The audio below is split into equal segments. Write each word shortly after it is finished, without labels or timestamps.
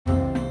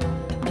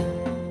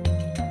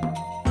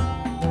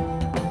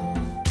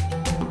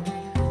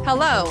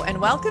Hello, and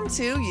welcome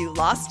to You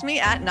Lost Me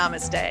at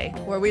Namaste,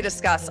 where we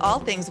discuss all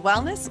things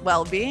wellness,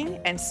 well-being,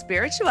 and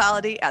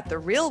spirituality at the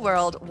real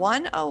world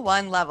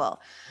 101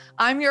 level.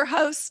 I'm your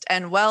host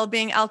and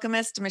well-being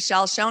alchemist,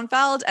 Michelle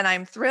Schoenfeld, and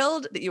I'm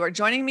thrilled that you are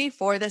joining me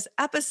for this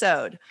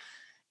episode.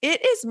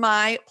 It is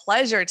my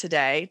pleasure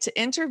today to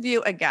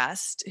interview a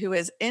guest who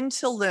is in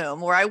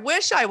Tulum, where I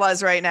wish I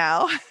was right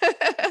now.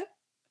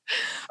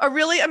 A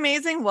really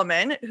amazing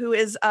woman who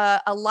is an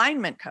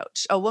alignment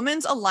coach, a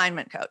woman's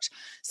alignment coach.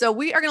 So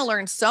we are going to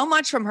learn so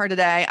much from her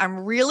today. I'm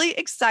really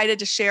excited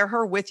to share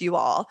her with you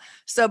all.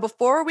 So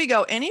before we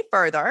go any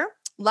further,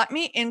 let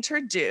me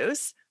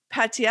introduce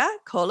Petya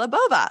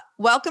Kolobova.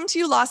 Welcome to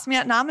You Lost Me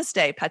at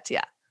Namaste,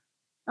 Petya.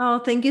 Oh,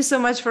 thank you so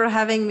much for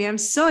having me. I'm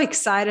so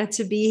excited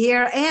to be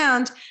here.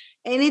 And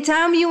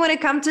anytime you want to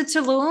come to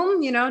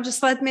Tulum,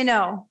 just let me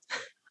know.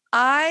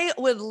 I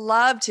would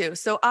love to.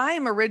 So I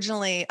am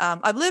originally,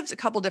 I've lived a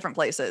couple different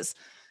places,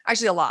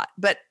 actually a lot,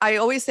 but I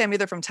always say I'm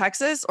either from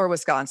Texas or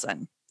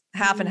Wisconsin,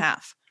 half and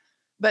half.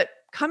 But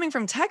coming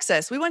from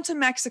Texas, we went to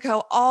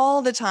Mexico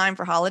all the time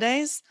for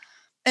holidays.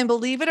 And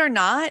believe it or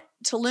not,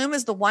 Tulum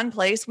is the one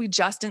place we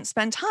just didn't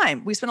spend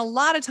time. We spent a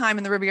lot of time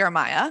in the Riviera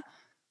Maya,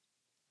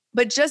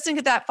 but just didn't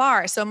get that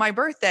far. So my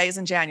birthday is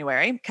in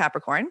January,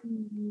 Capricorn.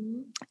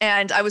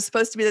 And I was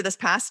supposed to be there this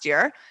past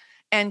year.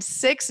 And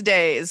 6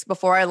 days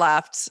before I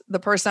left, the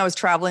person I was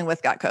traveling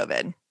with got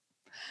COVID.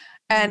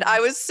 And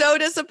I was so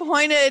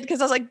disappointed because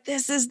I was like,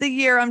 this is the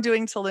year I'm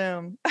doing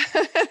Tulum.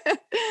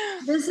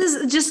 This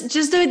is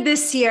just do it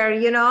this year,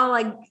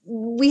 like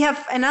we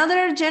have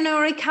another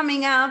January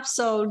coming up.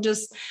 So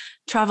just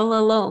travel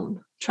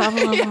alone.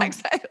 Yeah,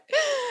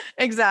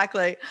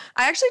 exactly.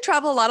 I actually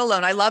travel a lot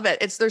alone. I love it.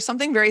 There's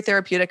something very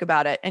therapeutic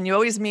about it. And you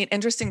always meet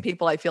interesting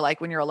people, I feel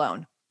like, when you're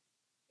alone.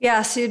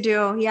 Yes, you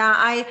do. Yeah,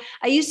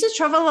 I used to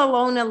travel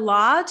alone a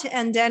lot.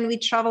 And then we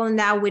travel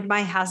now with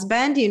my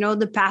husband.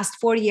 The past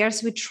 4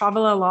 years, we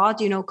travel a lot,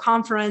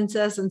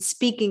 conferences and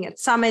speaking at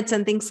summits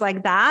and things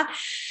like that.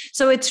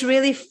 So it's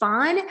really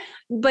fun.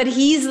 But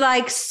he's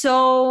like,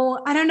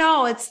 so, I don't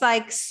know, it's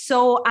like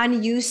so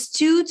unused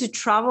to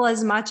travel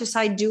as much as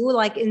I do,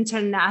 like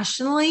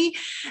internationally,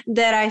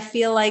 that I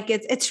feel like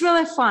it's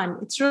really fun.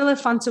 It's really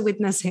fun to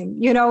witness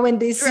him, in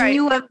these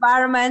new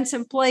environments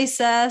and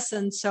places.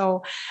 And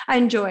so I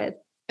enjoy it.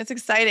 It's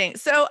exciting.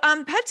 So,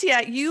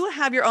 Petya, you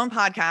have your own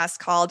podcast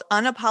called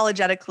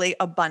Unapologetically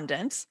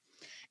Abundant.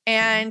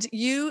 And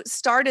you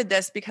started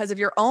this because of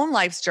your own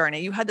life's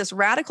journey. You had this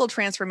radical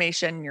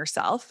transformation in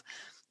yourself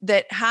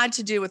that had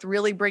to do with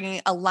really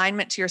bringing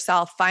alignment to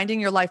yourself, finding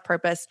your life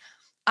purpose.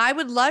 I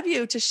would love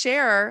you to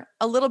share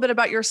a little bit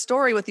about your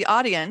story with the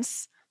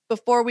audience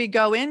before we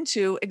go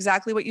into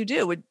exactly what you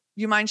do. Would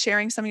you mind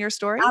sharing some of your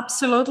story?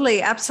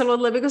 Absolutely.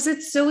 Absolutely. Because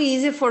it's so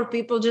easy for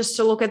people just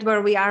to look at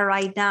where we are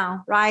right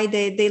now, right?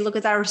 They look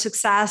at our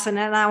success and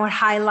at our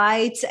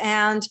highlights,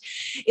 and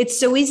it's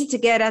so easy to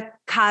get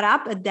caught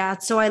up at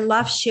that. So I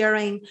love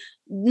sharing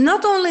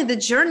not only the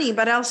journey,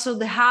 but also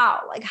the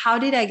how. Like, how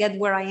did I get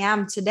where I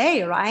am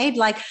today, right?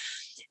 Like,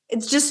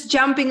 it's just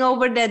jumping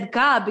over that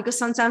gap, because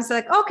sometimes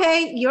like,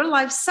 okay, your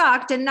life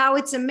sucked and now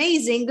it's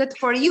amazing. Good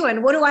for you.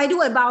 And what do I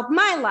do about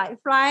my life?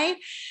 Right.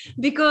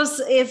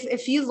 Because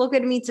if you look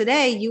at me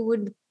today, you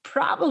would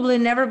probably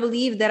never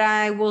believe that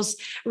I was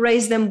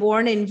raised and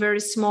born in a very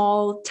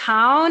small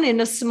town in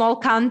a small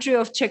country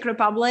of Czech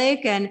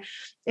Republic. And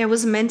it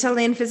was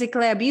mentally and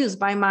physically abused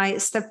by my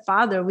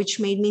stepfather, which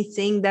made me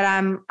think that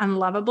I'm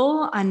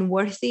unlovable,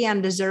 unworthy,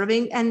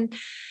 undeserving, and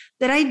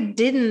that I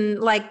didn't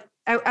like,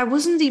 I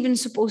wasn't even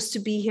supposed to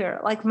be here.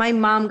 Like, my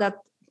mom got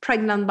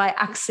pregnant by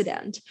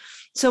accident.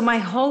 So my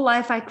whole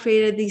life, I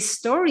created these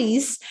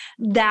stories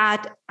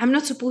that I'm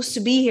not supposed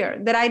to be here,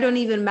 that I don't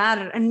even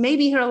matter. And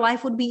maybe her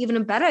life would be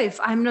even better if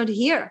I'm not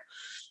here.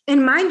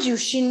 And mind you,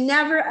 she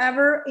never,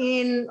 ever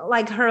in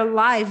like her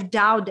life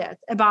doubted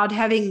about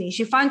having me.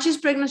 She found she's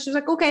pregnant. She was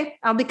like, okay,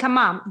 I'll become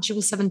mom. And she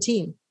was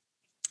 17.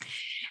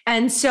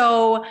 And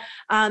so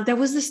there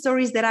was the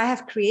stories that I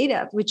have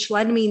created, which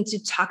led me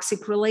into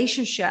toxic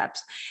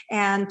relationships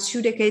and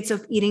 2 decades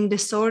of eating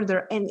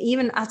disorder and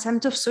even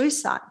attempt of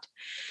suicide.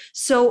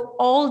 So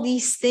all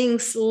these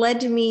things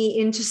led me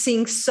into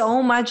seeing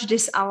so much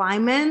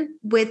disalignment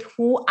with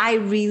who I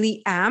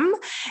really am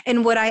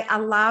and what I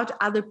allowed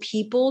other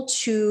people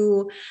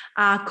to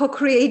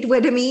co-create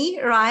with me,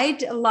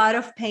 right? A lot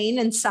of pain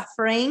and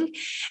suffering.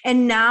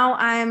 And now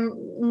I'm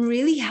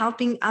really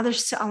helping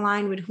others to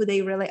align with who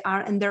they really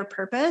are and their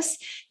purpose,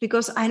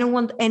 because I don't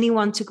want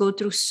anyone to go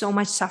through so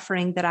much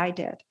suffering that I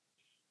did.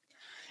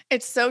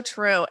 It's so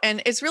true.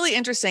 And it's really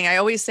interesting. I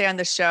always say on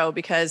the show,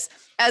 because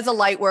as a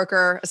light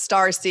worker, a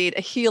starseed,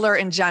 a healer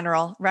in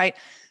general, right?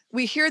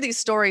 We hear these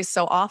stories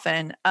so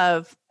often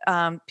of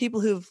people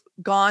who've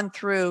gone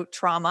through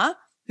trauma,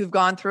 who've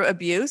gone through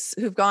abuse,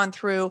 who've gone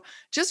through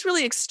just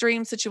really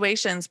extreme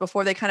situations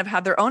before they kind of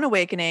have their own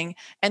awakening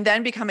and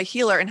then become a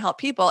healer and help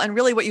people. And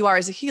really what you are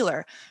is a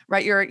healer,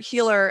 right? You're a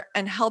healer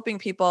and helping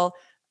people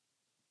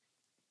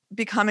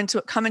come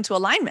into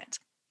alignment.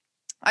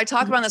 I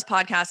talk about on this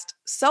podcast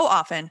so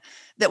often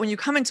that when you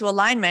come into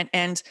alignment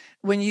and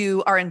when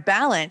you are in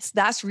balance,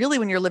 that's really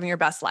when you're living your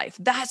best life.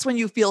 That's when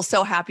you feel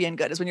so happy and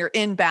good, is when you're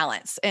in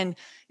balance. And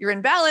you're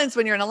in balance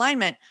when you're in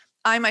alignment.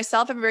 I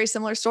myself have a very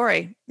similar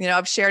story.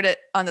 I've shared it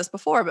on this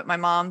before, but my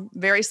mom,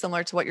 very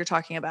similar to what you're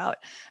talking about.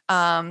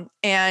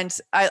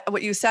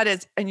 What you said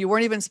is, and you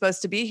weren't even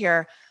supposed to be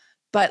here,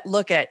 but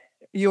look at,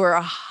 you were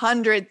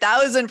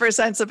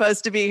 100,000%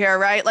 supposed to be here,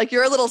 right? Like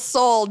your little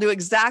soul knew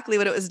exactly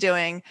what it was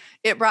doing.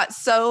 It brought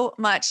so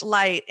much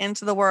light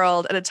into the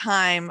world at a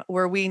time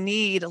where we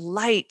need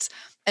light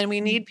and we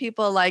need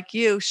people like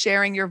you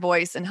sharing your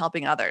voice and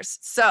helping others.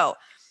 So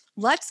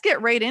let's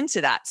get right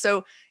into that.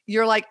 So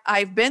you're like,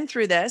 I've been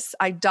through this.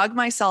 I dug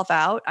myself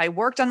out. I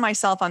worked on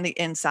myself on the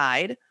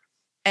inside.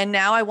 And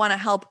now I want to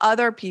help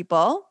other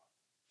people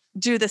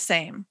do the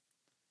same.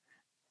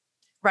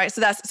 Right.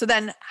 So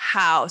then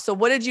how? So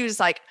what did you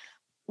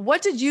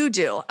what did you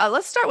do?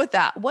 Let's start with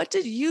that. What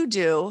did you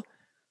do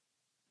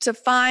to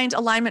find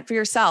alignment for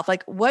yourself?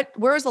 Like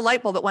where's the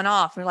light bulb that went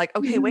off? And you're like,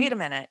 okay, wait a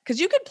minute. Cause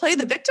you could play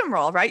the victim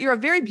role, right? You're a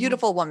very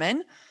beautiful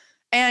woman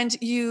and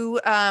you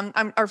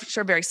are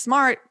sure very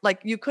smart.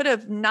 Like you could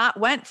have not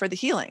went for the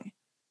healing.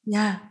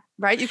 Yeah.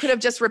 Right. You could have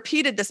just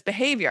repeated this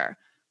behavior,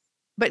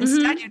 but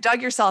instead you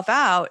dug yourself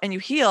out and you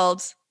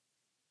healed.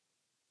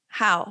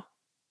 How?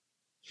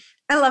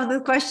 I love the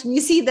question. You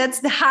see,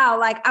 that's the how.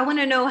 Like, I want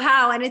to know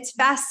how. And it's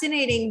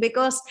fascinating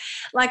because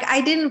like,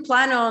 I didn't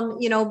plan on,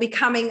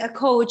 becoming a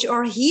coach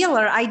or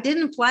healer. I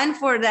didn't plan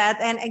for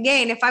that. And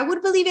again, if I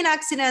would believe in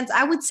accidents,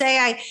 I would say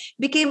I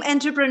became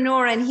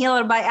entrepreneur and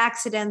healer by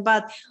accident.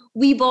 But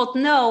we both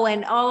know,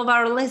 and all of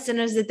our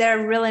listeners, that there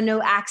are really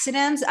no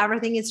accidents.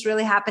 Everything is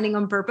really happening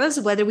on purpose,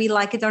 whether we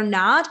like it or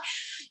not.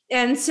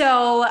 And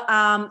so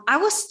I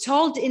was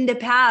told in the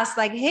past,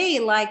 like, hey,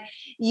 like,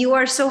 you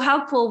are so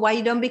helpful. Why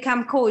you don't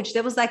become coach?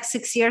 That was like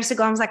 6 years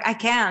ago. I was like, I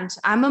can't.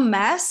 I'm a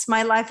mess.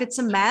 My life, it's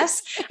a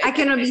mess. I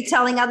cannot be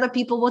telling other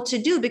people what to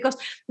do because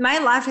my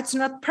life, it's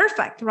not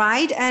perfect,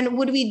 right? And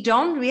when we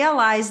don't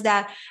realize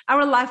that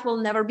our life will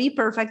never be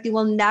perfect, you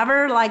will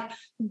never like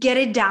get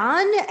it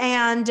done.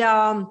 And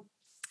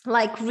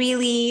like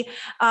really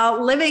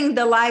living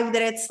the life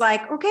that it's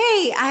like,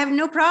 okay, I have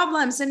no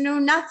problems and no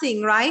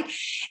nothing, right?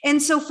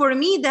 And so for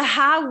me, the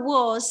how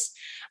was,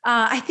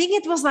 I think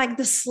it was like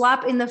the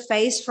slap in the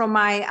face from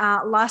my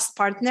last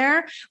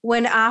partner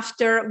when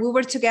after we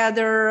were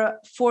together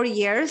 4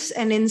 years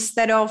and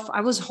instead of, I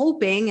was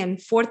hoping and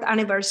 4th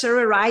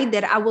anniversary, right,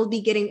 that I will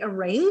be getting a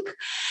ring.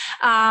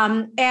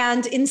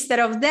 And instead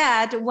of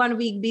that, 1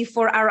 week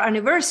before our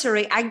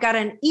anniversary, I got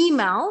an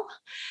email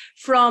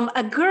from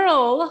a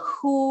girl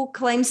who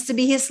claims to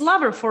be his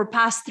lover for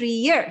past 3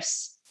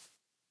 years.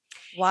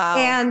 Wow.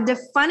 And the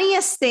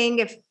funniest thing,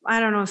 if I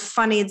don't know if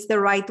funny is the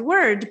right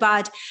word,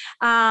 but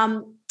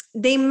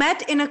they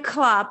met in a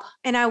club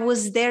and I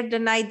was there the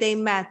night they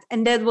met.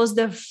 And that was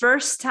the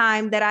first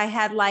time that I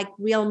had like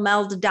real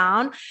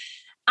meltdown.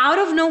 Out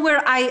of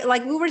nowhere,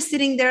 we were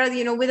sitting there,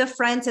 with a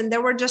friend and they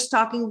were just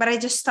talking, but I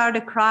just started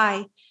to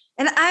cry.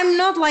 And I'm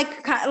not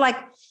like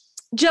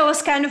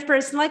jealous kind of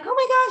person, like, oh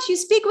my gosh, you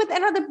speak with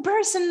another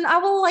person, I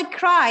will like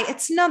cry.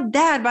 It's not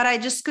that, but I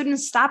just couldn't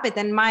stop it.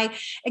 And my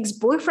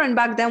ex-boyfriend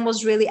back then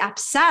was really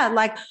upset.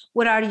 Like,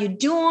 what are you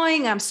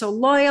doing? I'm so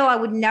loyal. I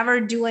would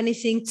never do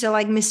anything to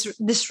like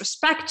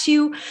disrespect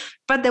you.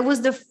 But that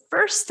was the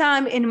first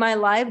time in my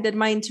life that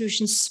my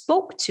intuition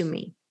spoke to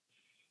me.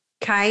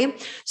 Okay.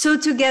 So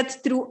to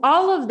get through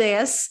all of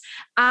this,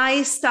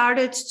 I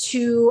started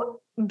to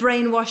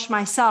brainwash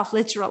myself,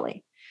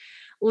 literally.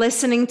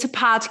 Listening to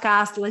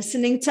podcasts,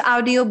 listening to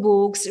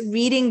audiobooks,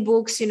 reading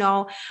books,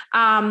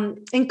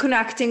 and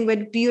connecting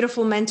with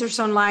beautiful mentors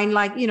online,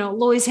 like,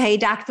 Louise Hay,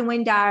 Dr.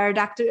 Wayne Dyer,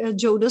 Dr.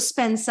 Joe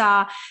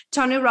Dispenza,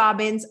 Tony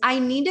Robbins. I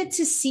needed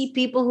to see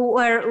people who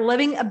are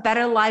living a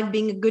better life,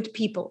 being good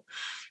people.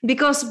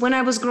 Because when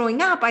I was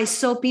growing up, I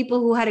saw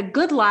people who had a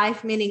good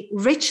life, meaning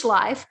rich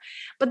life,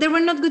 but they were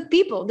not good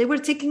people. They were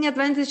taking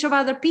advantage of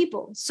other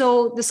people.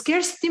 So the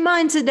scarcity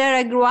mindset that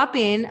I grew up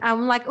in,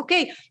 I'm like,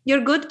 okay, you're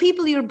good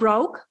people, you're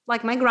broke,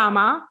 like my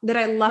grandma that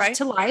I love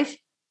to life.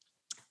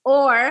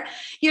 Or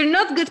you're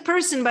not a good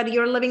person, but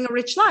you're living a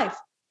rich life.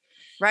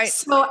 Right.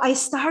 So I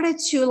started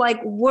to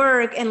like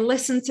work and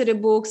listen to the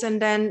books. And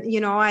then,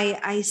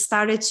 I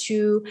started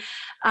to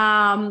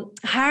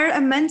hire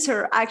a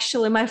mentor.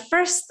 Actually, my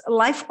first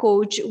life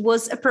coach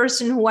was a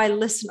person who I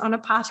listened on a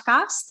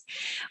podcast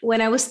when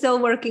I was still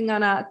working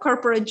on a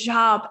corporate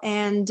job.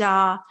 And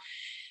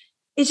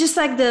it's just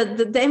like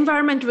the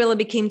environment really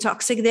became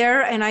toxic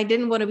there. And I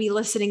didn't want to be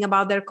listening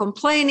about their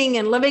complaining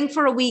and living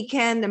for a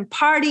weekend and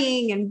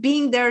partying and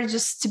being there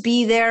just to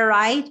be there,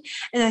 right?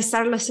 And I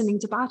started listening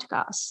to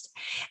podcasts.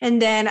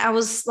 And then I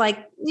was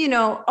like,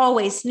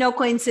 always no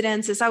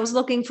coincidences. I was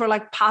looking for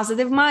like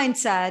positive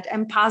mindset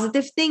and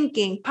positive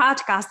thinking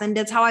podcast. And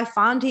that's how I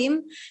found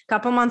him. A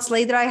couple months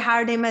later, I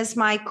hired him as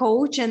my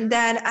coach. And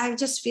then I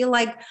just feel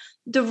like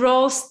the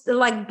roles,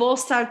 like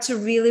balls start to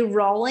really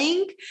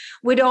rolling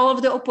with all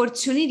of the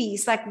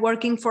opportunities, like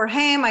working for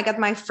him. I got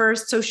my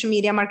first social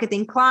media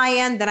marketing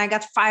client. Then I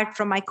got fired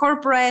from my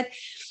corporate.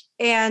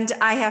 And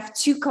I have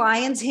 2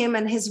 clients, him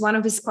and one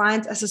of his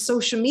clients as a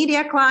social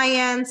media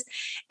clients.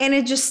 And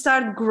it just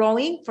started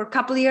growing. For a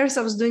couple of years,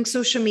 I was doing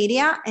social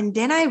media. And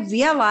then I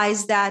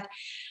realized that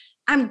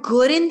I'm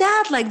good in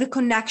that, like the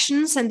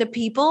connections and the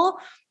people,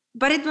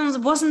 but it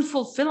wasn't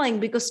fulfilling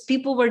because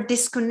people were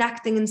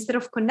disconnecting instead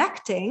of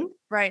connecting.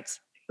 Right.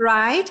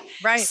 Right.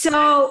 Right.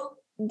 So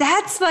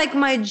that's like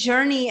my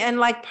journey and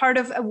like part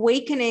of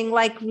awakening,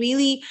 like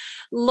really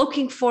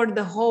looking for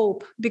the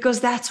hope, because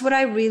that's what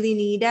I really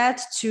needed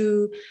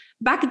to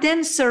back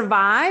then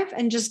survive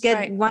and just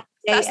get one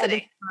day at a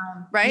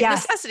time. Right?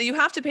 Yes. Necessity. You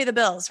have to pay the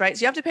bills, right?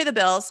 So you have to pay the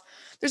bills.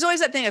 There's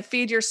always that thing of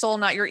feed your soul,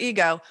 not your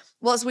ego.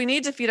 Well, so we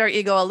need to feed our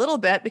ego a little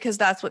bit because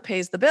that's what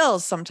pays the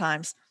bills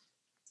sometimes.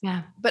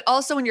 Yeah. But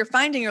also when you're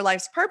finding your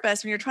life's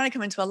purpose, when you're trying to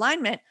come into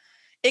alignment,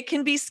 it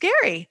can be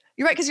scary.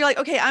 You're right. Because you're like,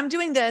 okay, I'm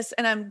doing this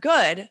and I'm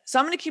good. So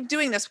I'm going to keep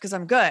doing this because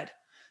I'm good.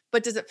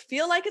 But does it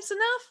feel like it's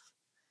enough?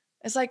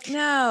 It's like,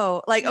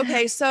 no. Like,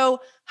 okay, so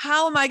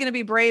how am I going to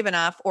be brave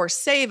enough or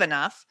save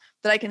enough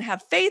that I can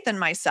have faith in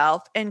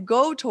myself and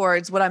go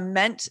towards what I'm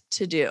meant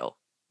to do?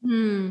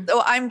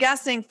 So I'm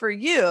guessing for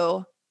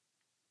you,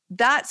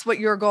 that's what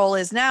your goal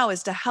is now,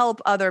 is to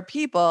help other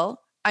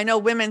people. I know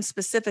women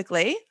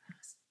specifically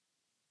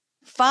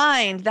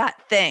find that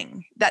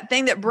thing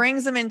that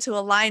brings them into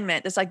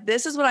alignment. It's like,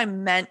 this is what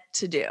I'm meant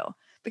to do,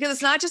 because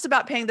it's not just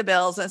about paying the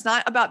bills. And it's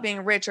not about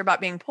being rich or about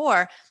being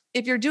poor.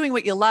 If you're doing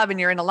what you love and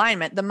you're in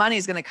alignment, the money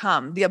is going to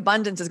come. The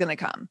abundance is going to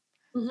come.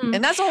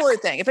 And that's a whole other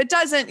thing. If it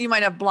doesn't, you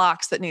might have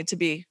blocks that need to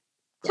be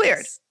cleared.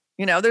 Yes.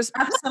 You know, there's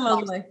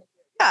absolutely.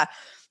 Yeah.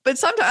 But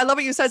sometimes I love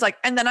what you said. It's like,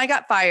 and then I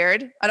got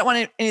fired. I don't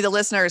want any of the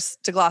listeners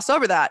to gloss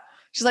over that.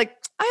 She's like,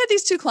 I had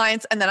these 2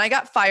 clients and then I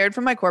got fired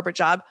from my corporate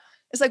job.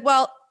 It's like,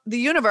 well, the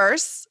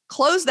universe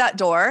closed that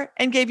door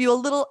and gave you a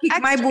little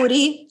kick my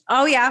booty.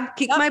 Oh yeah.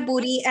 Kick my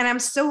booty. And I'm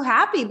so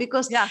happy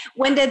because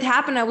when that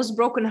happened, I was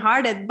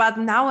brokenhearted, but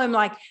now I'm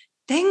like,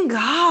 thank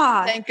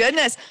God. Thank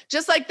goodness.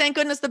 Just like, thank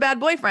goodness the bad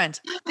boyfriend.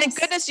 Yes. Thank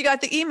goodness you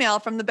got the email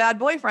from the bad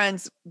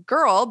boyfriend's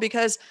girl,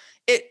 because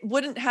it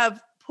wouldn't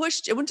have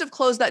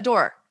closed that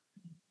door.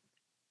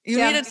 You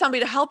needed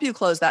somebody to help you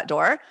close that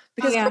door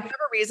because for whatever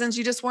reasons,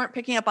 you just weren't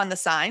picking up on the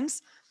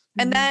signs.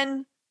 And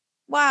then,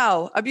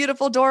 wow, a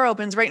beautiful door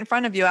opens right in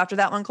front of you after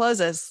that one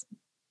closes.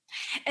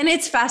 And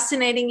it's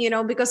fascinating,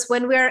 because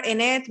when we're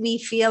in it, we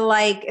feel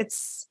like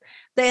it's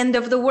the end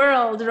of the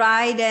world,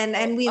 right?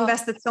 And we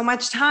invested so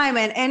much time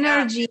and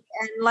energy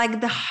and like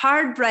the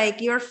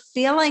heartbreak, you're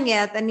feeling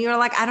it and you're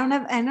like, I don't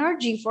have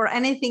energy for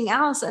anything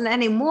else and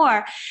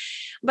anymore.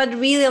 But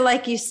really,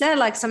 like you said,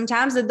 like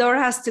sometimes the door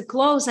has to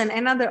close and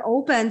another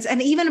opens,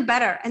 and even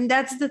better. And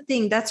that's the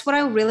thing. That's what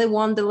I really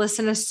want the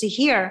listeners to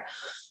hear.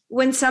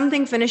 When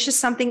something finishes,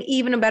 something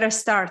even better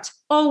starts.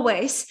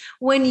 Always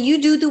when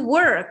you do the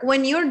work,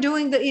 when you're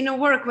doing the inner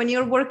work, when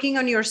you're working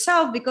on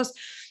yourself, because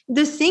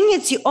the thing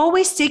is, you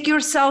always take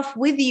yourself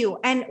with you.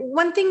 And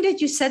one thing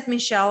that you said,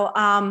 Michelle,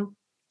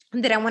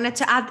 that I wanted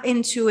to add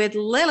into it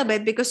a little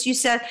bit, because you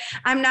said,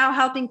 I'm now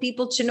helping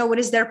people to know what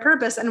is their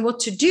purpose and what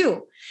to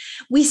do.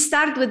 We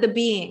start with the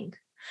being,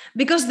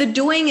 because the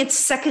doing, it's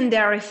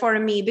secondary for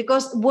me,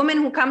 because women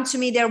who come to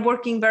me, they're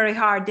working very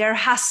hard. They're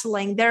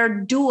hustling, they're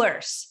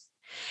doers.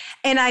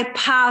 And I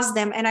pause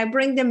them and I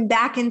bring them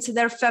back into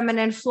their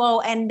feminine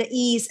flow and the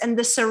ease and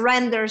the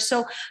surrender.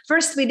 So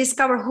first we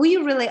discover who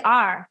you really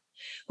are.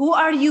 Who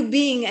are you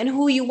being and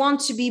who you want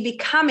to be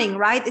becoming,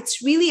 right?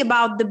 It's really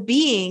about the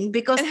being.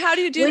 Because and how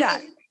do you do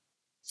that?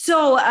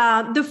 So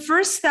the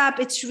first step,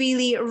 it's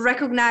really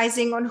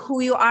recognizing on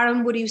who you are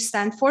and what you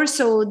stand for.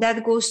 So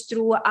that goes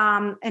through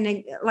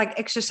an like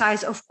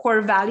exercise of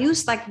core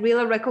values, like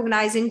really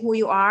recognizing who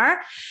you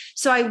are.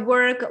 So I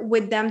work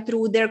with them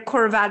through their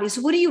core values.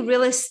 What do you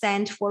really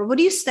stand for? What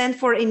do you stand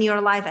for in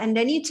your life? And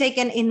then you take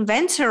an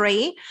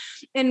inventory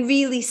and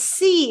really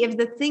see if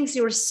the things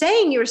you're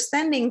saying you're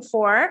standing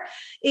for,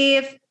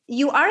 if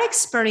you are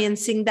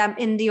experiencing them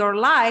in your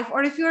life,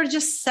 or if you're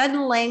just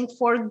settling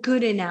for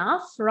good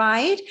enough,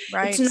 right?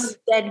 It's not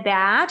that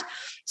bad.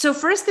 So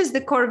first is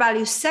the core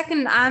value.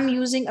 Second, I'm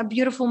using a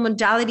beautiful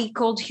modality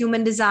called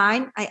human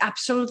design. I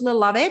absolutely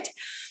love it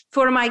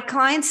for my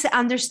clients to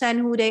understand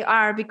who they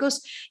are,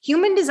 because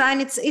human design,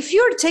 it's if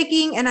you're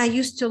taking, and I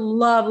used to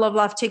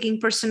love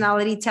taking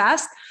personality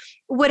tests.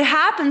 What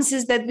happens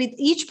is that with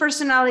each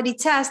personality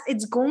test,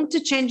 it's going to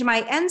change my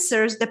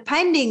answers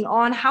depending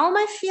on how am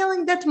I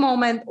feeling that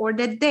moment or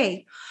that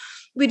day.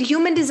 With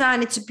human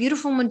design, it's a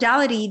beautiful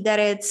modality that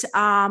it's,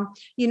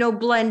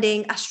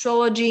 blending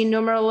astrology,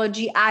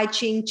 numerology, I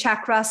Ching,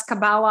 chakras,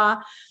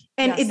 Kabbalah,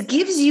 and it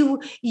gives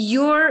you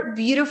your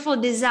beautiful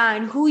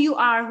design, who you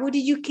are, who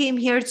did you came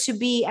here to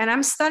be. And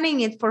I'm studying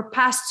it for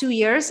past 2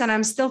 years, and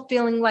I'm still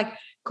feeling like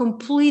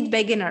complete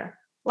beginner.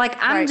 Like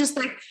I'm just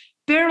like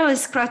barely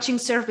scratching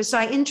surface. So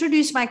I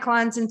introduce my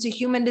clients into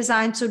human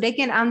design so they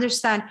can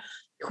understand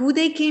who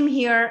they came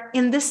here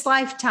in this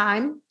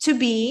lifetime to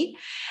be,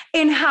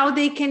 and how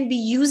they can be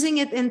using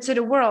it into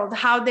the world,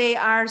 how they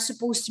are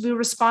supposed to be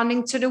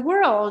responding to the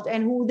world,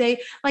 and who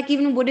they like,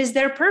 even what is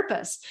their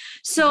purpose.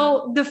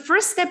 So the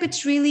first step,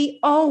 it's really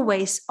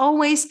always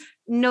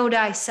know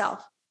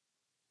thyself.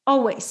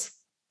 Always.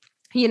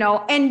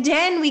 And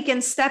then we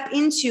can step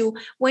into,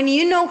 when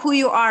you know who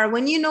you are,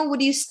 when you know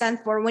what you stand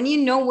for, when you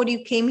know what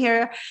you came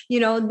here,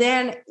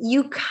 then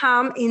you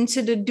come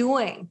into the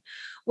doing.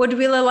 What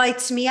really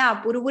lights me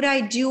up? What would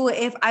I do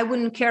if I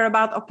wouldn't care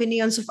about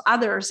opinions of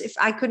others, if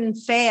I couldn't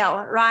fail,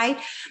 right?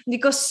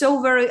 Because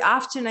so very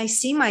often I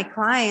see my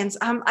clients,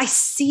 I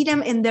see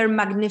them in their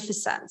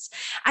magnificence.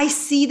 I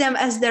see them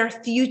as their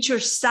future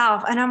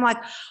self. And I'm like,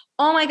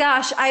 oh my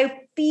gosh, I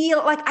feel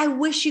like I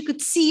wish you could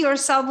see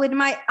yourself with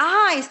my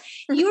eyes.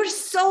 You're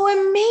so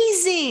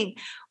amazing.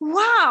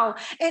 Wow.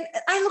 And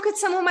I look at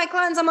some of my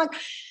clients, I'm like,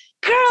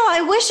 girl,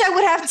 I wish I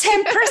would have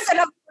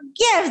 10% of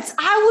gifts.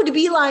 I would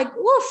be like,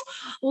 woof,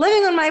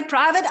 living on my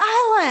private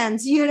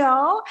islands,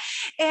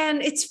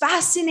 And it's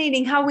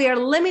fascinating how we are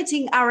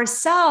limiting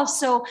ourselves.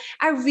 So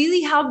I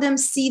really help them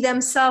see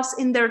themselves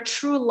in their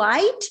true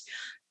light.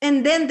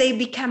 And then they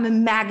become a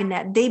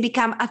magnet. They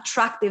become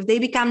attractive. They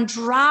become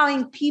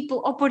drawing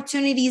people,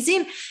 opportunities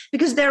in,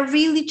 because they're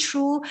really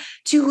true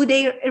to who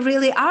they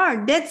really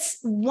are. That's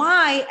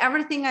why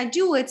everything I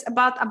do, it's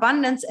about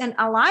abundance and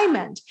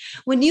alignment.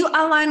 When you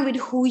align with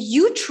who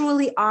you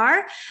truly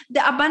are,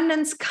 the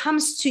abundance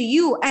comes to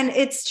you, and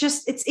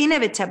it's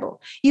inevitable.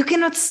 You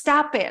cannot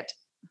stop it.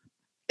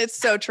 It's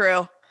so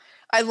true.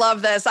 I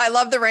love this. I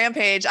love the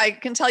rampage. I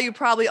can tell you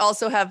probably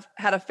also have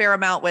had a fair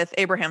amount with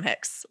Abraham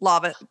Hicks, law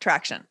of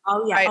attraction.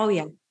 Oh yeah. Right? Oh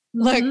yeah.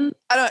 Like,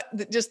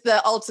 just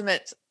the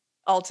ultimate,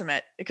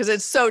 because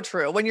it's so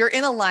true. When you're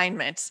in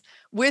alignment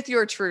with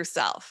your true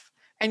self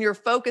and you're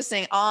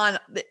focusing on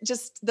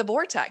just the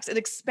vortex, it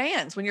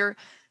expands. When you're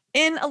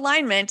in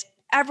alignment,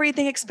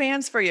 everything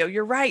expands for you.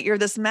 You're right. You're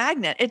this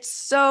magnet. It's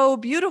so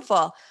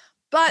beautiful,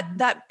 but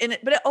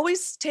it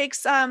always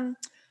takes,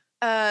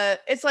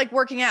 it's like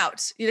working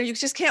out. You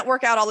just can't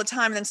work out all the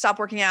time and then stop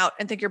working out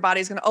and think your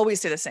body's going to always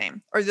stay the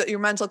same, or that your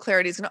mental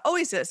clarity is going to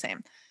always stay the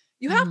same.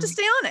 You have to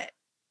stay on it.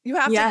 You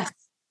have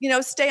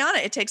to, stay on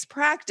it. It takes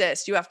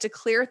practice. You have to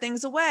clear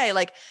things away.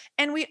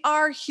 And we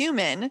are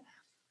human,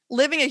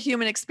 living a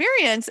human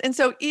experience. And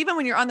so even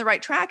when you're on the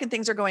right track and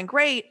things are going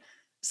great,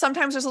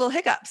 sometimes there's little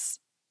hiccups,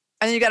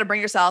 and then you got to bring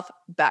yourself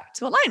back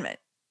to alignment,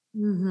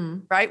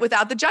 right?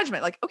 Without the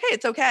judgment. Like, okay,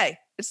 it's okay.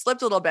 It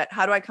slipped a little bit.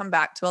 How do I come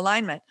back to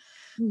alignment?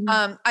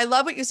 I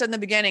love what you said in the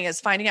beginning, is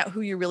finding out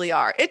who you really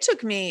are. It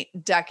took me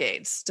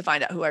decades to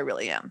find out who I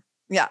really am.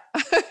 Yeah.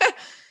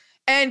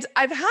 And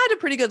I've had a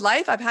pretty good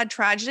life. I've had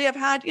tragedy. I've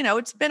had,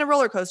 it's been a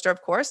roller coaster,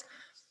 of course,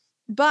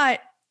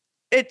 but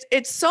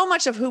it's so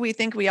much of who we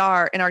think we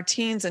are in our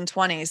teens and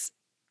 20s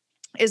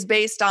is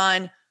based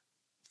on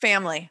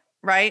family,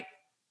 right?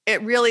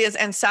 It really is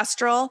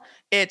ancestral.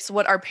 It's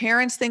what our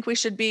parents think we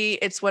should be.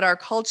 It's what our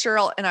culture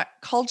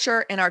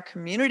in our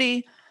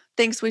community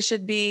thinks we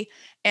should be.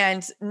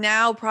 And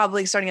now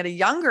probably starting at a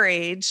younger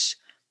age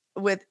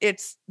with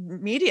its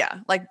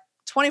media, like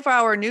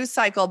 24-hour news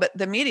cycle, but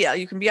the media,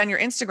 you can be on your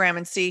Instagram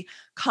and see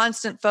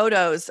constant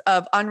photos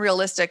of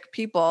unrealistic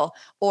people,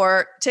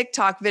 or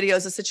TikTok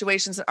videos of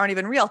situations that aren't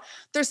even real.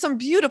 There's some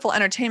beautiful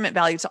entertainment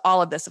value to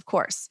all of this, of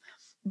course,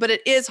 but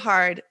it is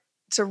hard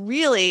to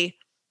really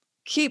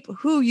keep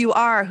who you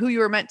are, who you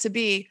were meant to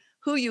be,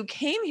 who you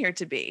came here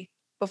to be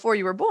before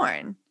you were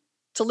born,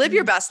 to live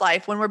your best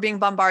life when we're being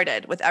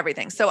bombarded with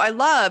everything. So I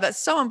love, it's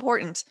so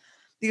important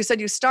that you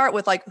said you start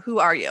with who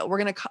are you? We're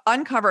going to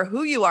uncover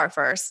who you are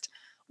first,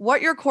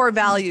 what your core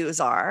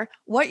values are,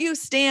 what you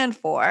stand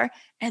for,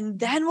 and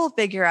then we'll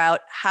figure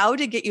out how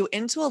to get you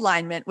into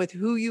alignment with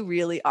who you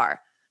really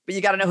are. But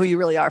you got to know who you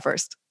really are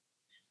first.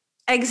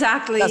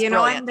 Exactly. That's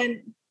brilliant. And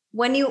then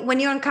when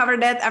you uncover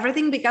that,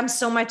 everything becomes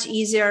so much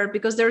easier,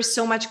 because there's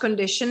so much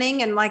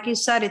conditioning. And like you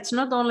said, it's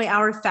not only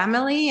our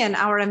family and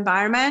our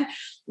environment,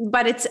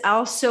 but it's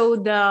also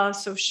the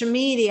social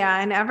media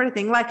and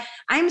everything.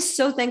 I'm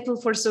so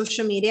thankful for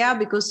social media,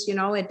 because,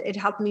 it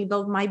helped me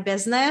build my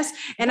business,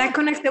 and I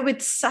connected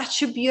with such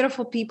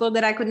beautiful people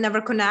that I could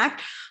never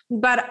connect.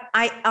 But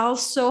I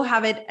also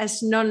have it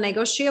as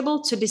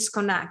non-negotiable to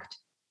disconnect.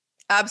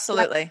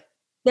 Absolutely.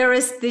 There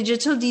is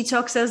digital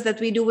detoxes that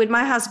we do with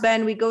my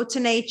husband. We go to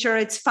nature.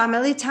 It's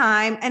family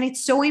time. And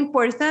it's so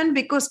important,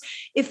 because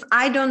if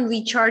I don't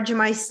recharge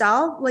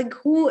myself,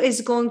 who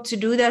is going to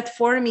do that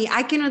for me?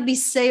 I cannot be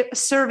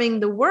serving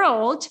the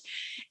world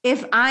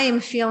if I am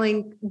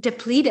feeling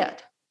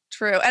depleted.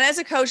 True. And as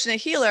a coach and a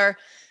healer,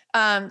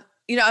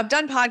 I've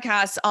done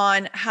podcasts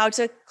on how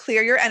to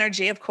clear your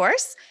energy, of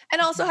course,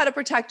 and also how to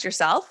protect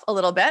yourself a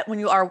little bit when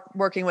you are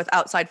working with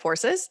outside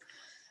forces.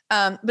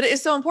 But it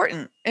is so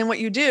important in what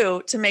you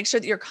do to make sure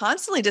that you're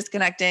constantly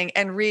disconnecting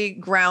and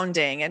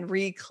re-grounding and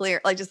re-clear,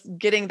 just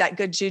getting that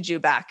good juju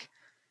back.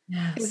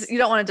 Yes. You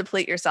don't want to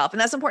deplete yourself. And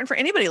that's important for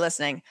anybody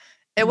listening.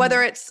 And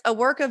whether it's a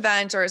work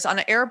event, or it's on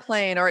an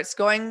airplane, or it's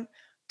going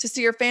to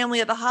see your family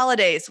at the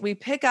holidays, we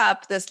pick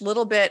up this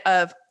little bit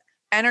of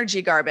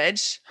energy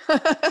garbage,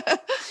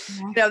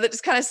 that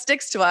just kind of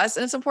sticks to us,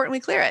 and it's important we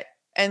clear it.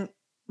 And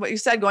what you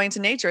said, going to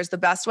nature is the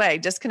best way.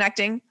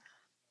 Disconnecting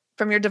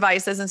from your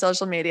devices and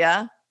social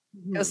media,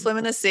 go swim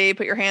in the sea,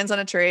 put your hands on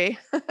a tree,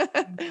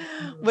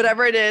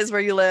 whatever it is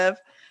where you live.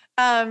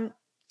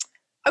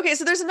 Okay.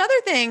 So there's another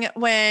thing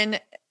when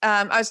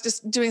I was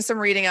just doing some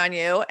reading on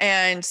you,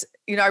 and,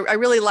 I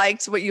really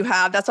liked what you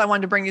have. That's why I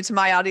wanted to bring you to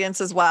my audience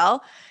as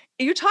well.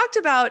 You talked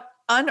about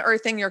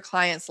unearthing your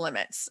clients'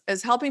 limits,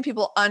 as helping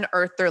people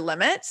unearth their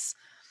limits.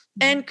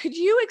 And could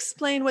you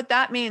explain what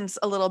that means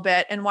a little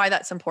bit and why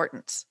that's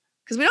important?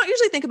 Because we don't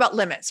usually think about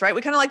limits, right?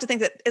 We kind of like to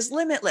think that it's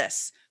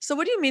limitless. So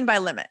what do you mean by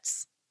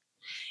limits?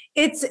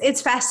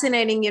 It's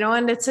fascinating,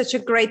 and it's such a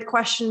great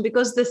question,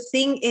 because the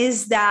thing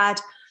is that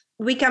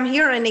we come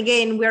here and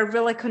again, we're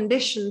really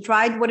conditioned,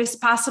 right? What is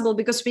possible,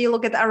 because we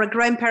look at our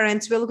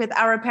grandparents, we look at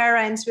our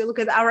parents, we look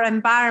at our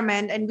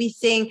environment, and we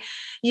think,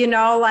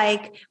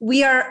 like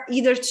we are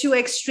either two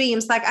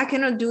extremes. Like, I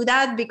cannot do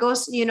that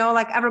because,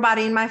 like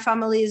everybody in my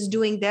family is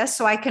doing this,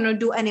 so I cannot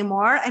do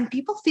anymore. And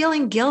people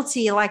feeling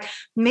guilty, like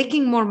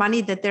making more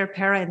money than their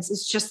parents.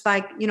 It's just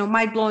like,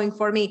 mind blowing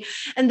for me.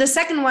 And the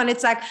second one,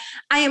 it's like,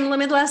 I am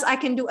limitless. I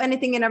can do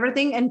anything and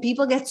everything. And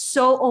people get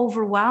so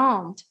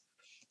overwhelmed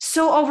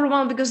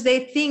because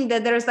they think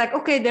that there's like,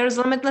 okay, there's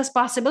limitless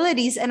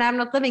possibilities and I'm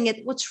not living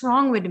it. What's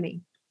wrong with me?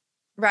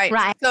 Right.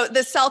 So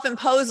the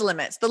self-imposed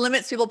limits, the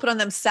limits people put on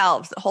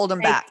themselves that hold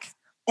them back.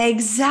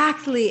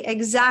 Exactly.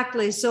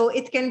 So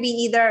it can be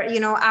either,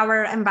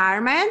 our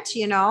environment,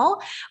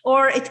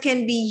 or it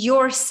can be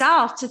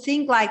yourself to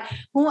think like,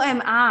 who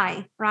am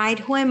I, right?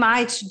 Who am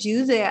I to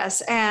do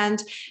this?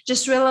 And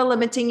just really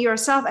limiting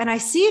yourself. And I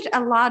see it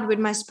a lot with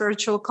my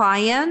spiritual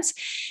clients.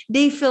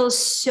 They feel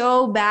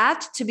so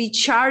bad to be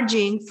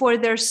charging for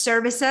their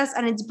services.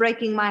 And it's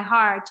breaking my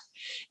heart,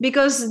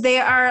 because they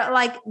are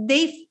like,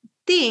 they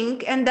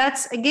think, and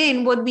that's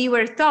again what we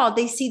were taught,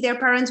 they see their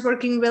parents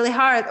working really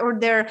hard, or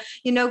their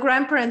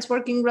grandparents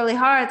working really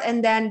hard,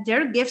 and then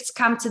their gifts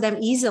come to them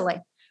easily,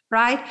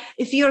 right?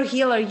 If you're a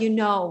healer, you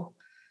know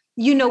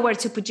where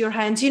to put your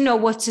hands,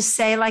 what to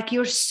say, like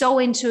you're so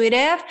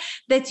intuitive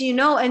that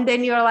and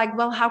then you're like,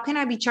 well, how can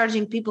I be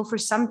charging people for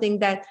something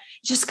that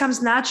just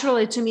comes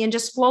naturally to me and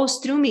just flows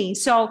through me?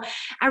 So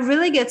I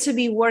really get to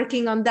be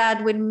working on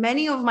that with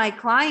many of my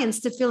clients,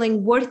 to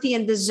feeling worthy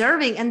and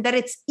deserving, and that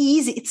it's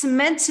easy. It's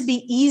meant to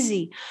be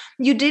easy.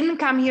 You didn't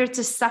come here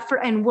to suffer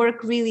and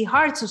work really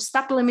hard. So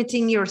stop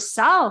limiting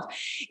yourself.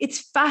 It's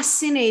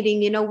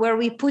fascinating, where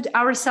we put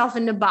ourselves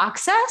in the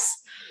boxes.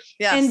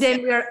 Yes. And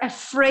then we're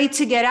afraid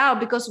to get out,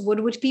 because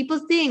what would people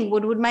think?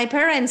 What would my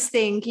parents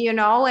think? And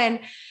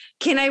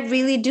can I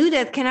really do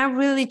that? Can I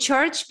really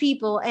charge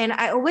people? And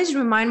I always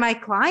remind my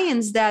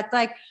clients that,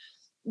 like,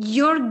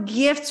 your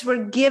gifts were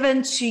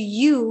given to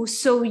you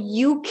so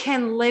you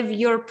can live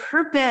your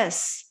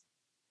purpose.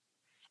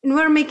 And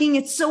we're making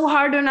it so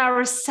hard on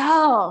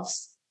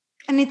ourselves.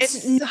 And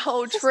it's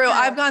so true.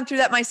 I've gone through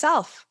that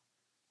myself.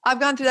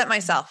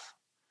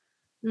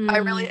 I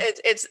really,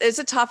 it's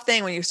a tough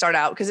thing when you start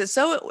out, because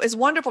it's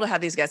wonderful to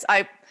have these guests.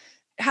 I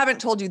haven't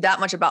told you that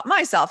much about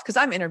myself because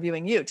I'm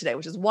interviewing you today,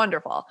 which is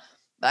wonderful.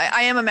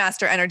 I am a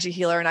master energy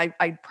healer, and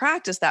I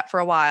practiced that for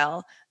a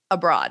while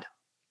abroad.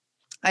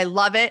 I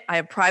love it. I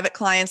have private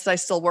clients that I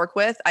still work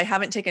with. I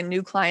haven't taken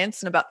new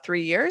clients in about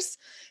 3 years,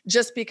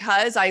 just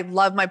because I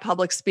love my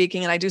public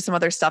speaking and I do some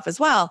other stuff as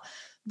well.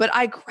 But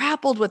I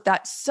grappled with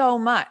that so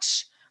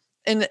much.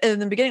 In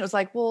the beginning, it was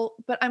like, well,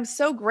 but I'm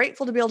so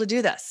grateful to be able to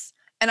do this.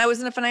 And I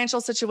was in a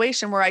financial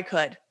situation where I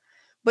could.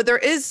 But there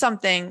is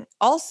something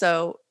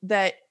also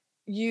that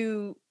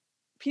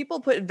people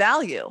put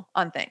value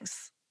on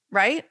things,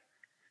 right?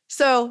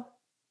 So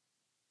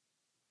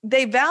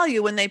they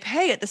value when they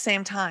pay at the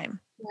same time,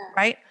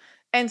 right?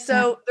 And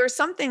so there's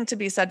something to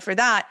be said for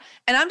that.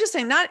 And I'm just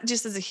saying, not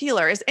just as a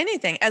healer, as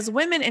anything, as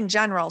women in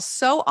general,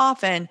 so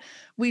often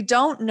we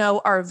don't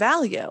know our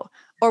value,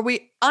 or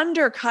we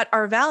undercut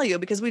our value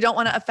because we don't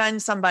want to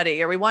offend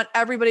somebody, or we want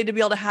everybody to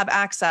be able to have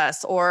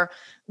access, or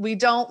we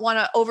don't want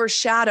to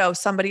overshadow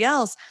somebody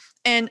else.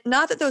 And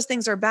not that those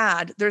things are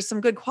bad. There's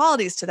some good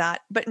qualities to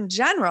that. But in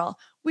general,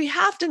 we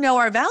have to know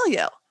our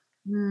value.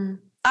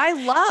 I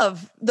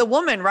love the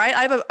woman, right?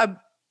 I have a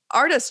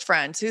artist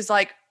friend who's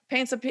like,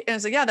 paints and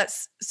is like, yeah,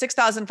 that's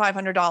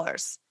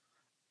 $6,500.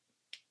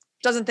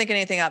 Doesn't think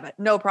anything of it.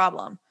 No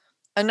problem.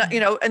 And,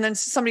 and then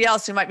somebody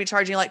else who might be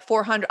charging like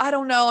 400. I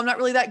don't know. I'm not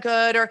really that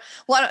good. Or,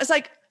 well, it's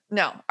like,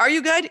 no. Are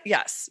you good?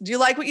 Yes. Do you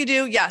like what you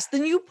do? Yes.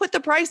 Then you put the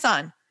price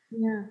on.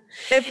 Yeah.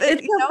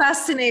 It's so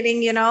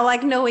fascinating,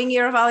 like knowing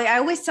your value. I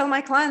always tell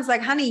my clients,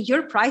 like, honey,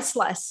 you're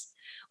priceless.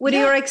 What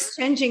you're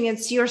exchanging,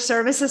 it's your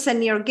services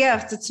and your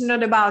gift. It's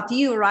not about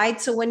you, right?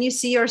 So when you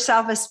see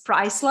yourself as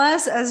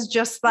priceless, as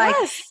just like,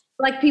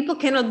 like people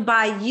cannot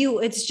buy you,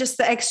 it's just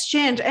the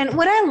exchange. And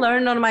what I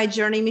learned on my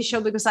journey,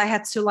 Michelle, because I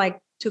had to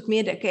took me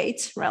a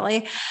decade,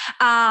 really.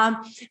 But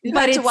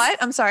it's what?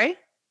 I'm sorry.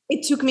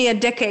 It took me a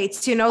decade,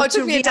 it took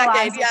to me a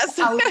decade, realize,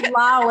 yes.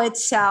 allow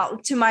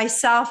itself to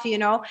myself,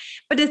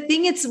 But the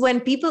thing is, when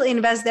people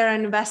invest, they're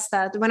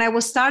invested. When I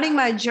was starting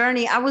my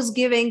journey, I was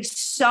giving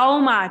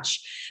so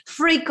much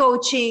free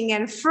coaching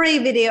and free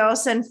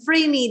videos and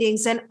free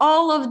meetings and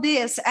all of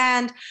this.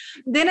 And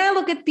then I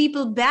look at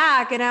people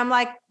back and I'm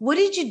like, what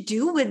did you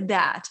do with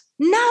that?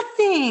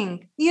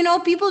 Nothing.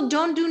 People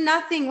don't do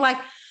nothing. Like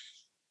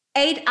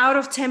 8 out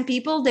of 10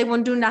 people, they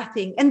won't do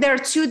nothing. And there are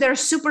 2, they're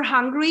super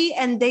hungry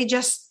and they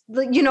just,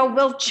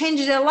 will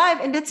change their life.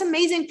 And that's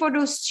amazing for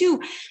those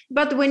 2.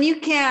 But when you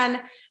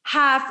can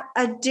have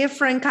a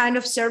different kind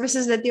of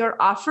services that you're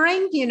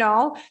offering, to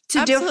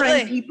Absolutely.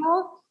 different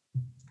people,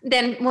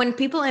 then when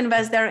people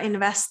invest, they're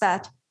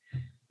invested.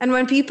 And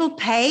when people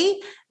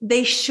pay,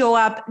 they show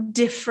up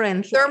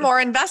differently. They're more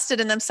invested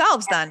in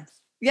themselves then.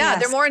 Yeah,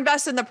 they're more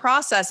invested in the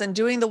process and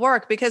doing the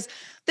work, because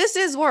this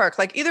is work.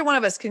 Like either one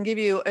of us can give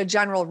you a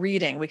general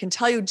reading. We can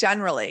tell you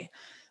generally,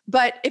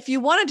 but if you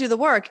want to do the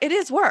work, it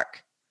is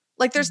work.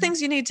 Like there's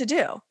things you need to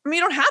do. I mean,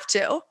 you don't have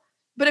to,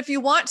 but if you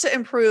want to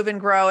improve and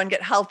grow and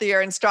get healthier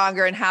and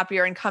stronger and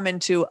happier and come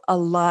into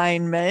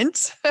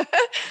alignment,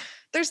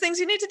 there's things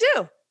you need to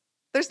do.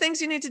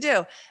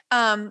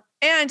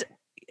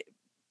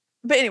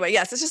 But anyway,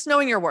 yes, it's just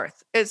knowing your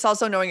worth. It's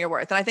also knowing your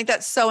worth. And I think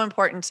that's so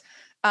important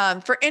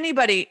for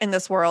anybody in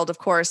this world, of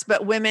course,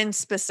 but women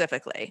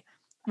specifically.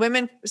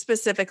 Women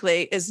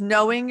specifically is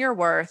knowing your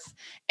worth.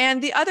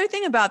 And the other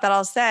thing about that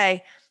I'll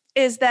say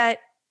is that,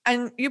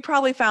 and you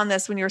probably found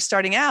this when you were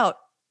starting out,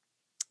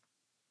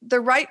 the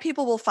right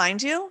people will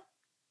find you.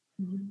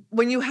 Mm-hmm.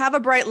 When you have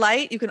a bright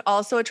light, you can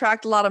also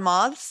attract a lot of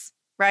moths,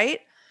 right?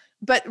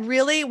 But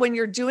really, when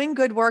you're doing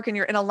good work and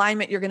you're in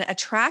alignment, you're going to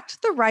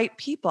attract the right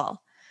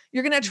people.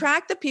 You're going to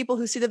attract the people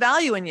who see the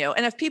value in you.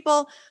 And if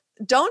people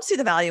don't see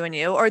the value in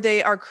you, or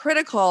they are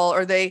critical,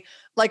 or they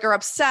are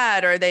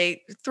upset, or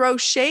they throw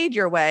shade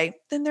your way,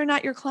 then they're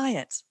not your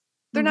client.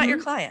 They're not your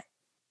client.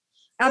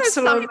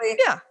 Absolutely.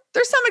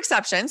 There's some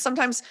exceptions.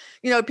 Sometimes,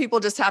 people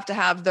just have to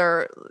have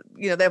their,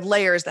 they have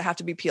layers that have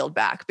to be peeled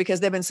back because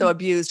they've been so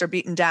abused or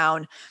beaten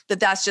down that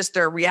that's just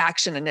their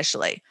reaction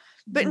initially.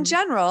 But in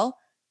general,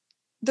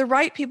 the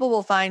right people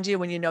will find you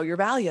when you know your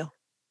value.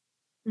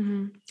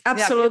 Mm-hmm.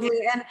 Absolutely.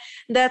 Yeah. And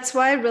that's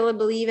why I really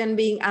believe in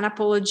being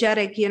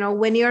unapologetic.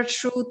 When you're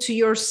true to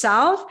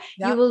yourself,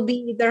 you will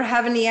be either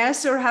having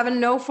yes or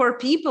having no for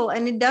people.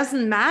 And it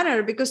doesn't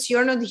matter, because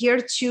you're not here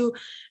to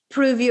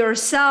prove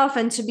yourself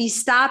and to be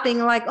stopping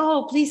like,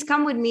 oh, please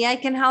come with me, I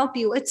can help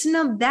you. It's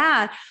not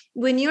that.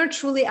 When you're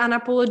truly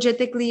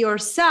unapologetically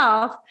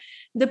yourself,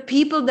 the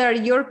people that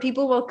are your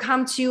people will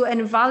come to you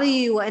and value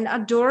you and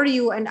adore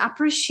you and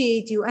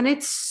appreciate you. And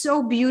it's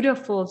so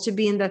beautiful to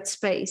be in that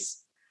space.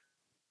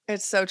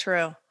 It's so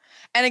true.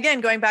 And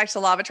again, going back to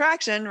law of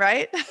attraction,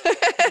 right?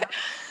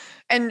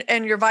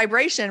 and your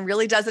vibration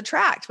really does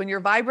attract. When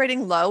you're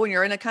vibrating low, when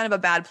you're in a kind of a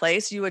bad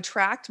place, you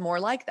attract more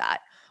like that.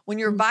 When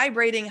you're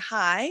vibrating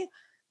high,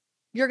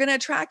 you're going to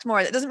attract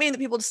more. That doesn't mean that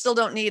people still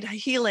don't need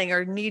healing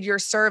or need your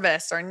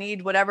service or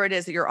need whatever it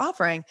is that you're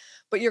offering,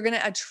 but you're going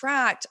to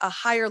attract a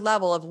higher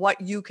level of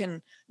what you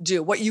can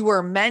do, what you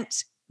were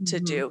meant to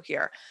do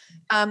here.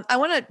 I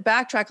want to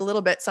backtrack a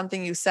little bit.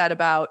 Something you said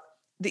about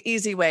the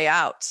easy way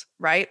out,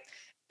 right?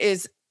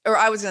 Is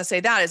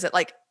that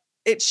like,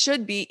 it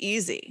should be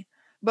easy,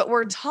 but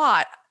we're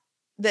taught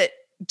that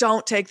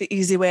don't take the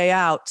easy way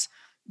out.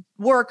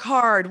 Work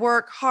hard.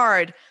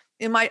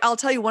 I'll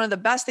tell you one of the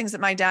best things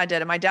that my dad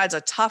did, and my dad's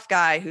a tough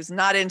guy who's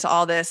not into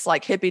all this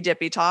like hippy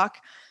dippy talk,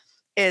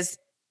 is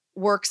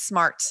work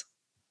smart.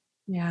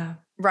 Yeah.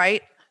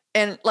 Right.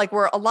 And like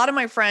a lot of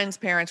my friends'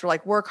 parents were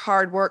like, work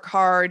hard,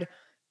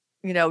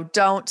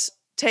 don't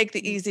take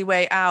the easy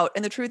way out.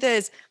 And the truth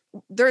is,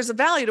 there's a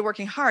value to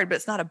working hard, but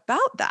it's not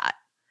about that.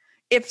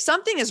 If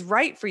something is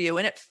right for you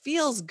and it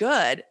feels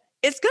good,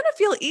 it's going to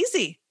feel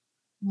easy.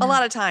 A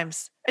lot of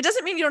times. It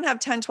doesn't mean you don't have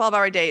 10,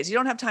 12-hour days. You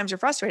don't have times you're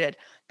frustrated,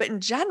 but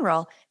in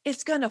general,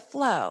 it's going to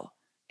flow.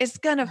 It's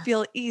going to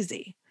feel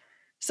easy.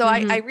 So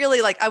I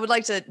really I would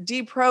like to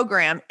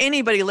deprogram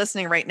anybody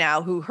listening right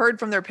now who heard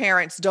from their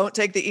parents, don't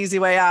take the easy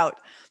way out,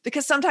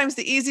 because sometimes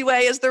the easy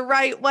way is the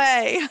right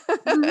way.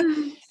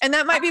 And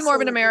that might be more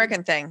of an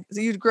American thing.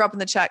 So you grew up in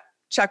the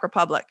Czech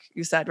Republic,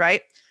 you said,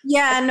 right?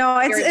 Yeah, no,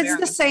 it's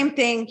the same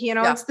thing,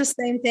 it's the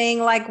same thing,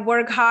 like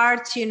work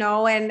hard,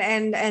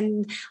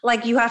 and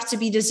like you have to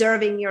be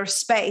deserving your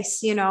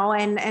space,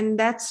 and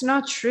that's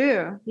not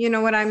true. You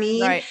know what I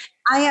mean? Right.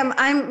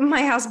 I'm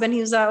my husband,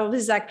 he's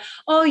always like,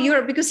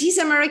 oh, because he's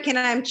American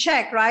and I'm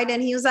Czech, right?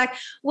 And he was like,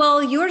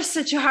 well, you're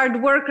such a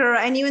hard worker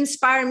and you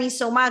inspire me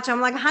so much. I'm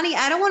like, honey,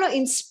 I don't want to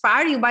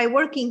inspire you by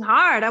working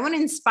hard. I want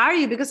to inspire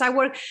you because I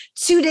work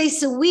 2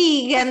 days a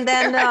week. And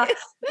then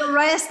the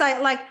rest,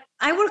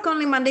 I work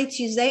only Monday,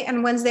 Tuesday,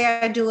 and Wednesday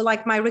I do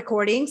like my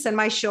recordings and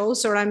my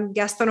shows, or I'm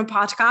guest on a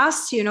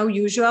podcast,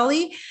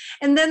 usually.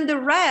 And then the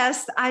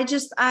rest,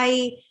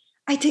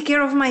 I I take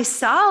care of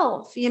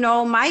myself,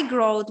 my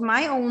growth,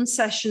 my own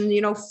session,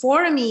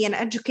 for me, and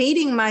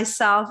educating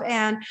myself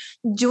and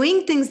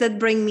doing things that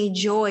bring me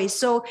joy.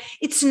 So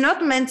it's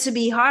not meant to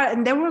be hard.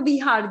 And there will be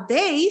hard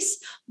days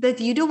that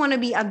you don't want to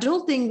be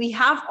adulting. We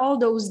have all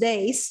those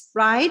days,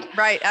 right?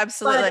 Right.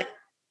 Absolutely. But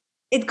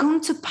it's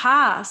going to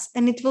pass,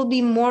 and it will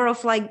be more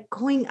of like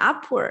going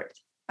upward.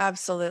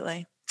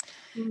 Absolutely.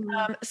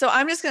 So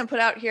I'm just going to put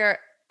out here,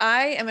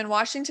 I am in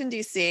Washington,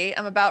 D.C.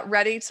 I'm about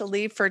ready to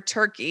leave for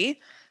Turkey.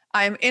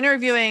 I'm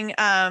interviewing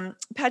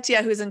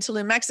Petya, who's in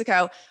Tulum,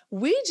 Mexico.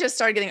 We just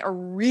started getting a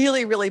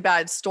really, really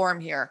bad storm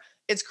here.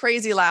 It's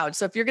crazy loud.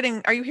 So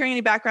are you hearing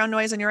any background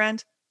noise on your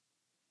end?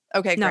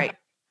 Okay, No. Great.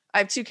 I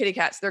have 2 kitty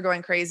cats. They're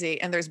going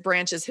crazy, and there's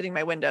branches hitting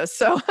my windows.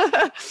 So,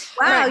 wow,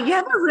 right. You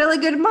have a really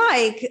good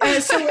mic.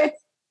 So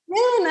it's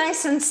really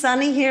nice and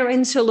sunny here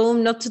in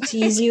Tulum, not to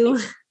tease you.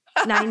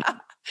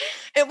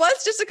 It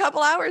was just a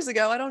couple hours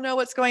ago. I don't know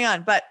what's going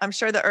on, but I'm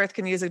sure the earth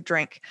can use a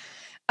drink.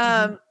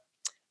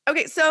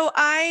 Okay. So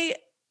I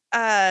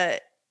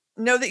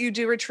know that you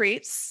do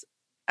retreats.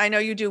 I know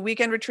you do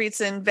weekend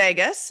retreats in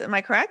Vegas. Am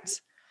I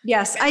correct?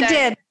 Yes, I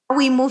did.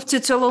 We moved to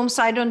Tulum,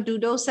 so I don't do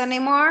those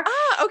anymore.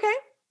 Okay.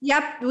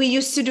 Yep. We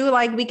used to do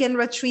like weekend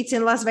retreats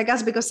in Las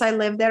Vegas because I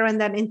live there, and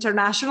then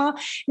international.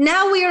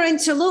 Now we are in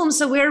Tulum.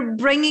 So we're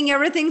bringing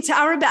everything to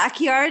our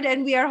backyard,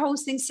 and we are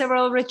hosting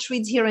several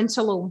retreats here in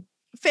Tulum.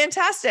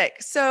 Fantastic.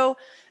 So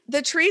the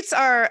retreats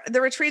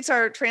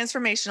are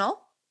transformational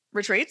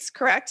retreats,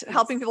 correct? Yes.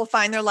 Helping people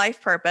find their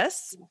life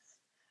purpose.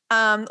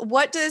 Yes.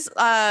 What does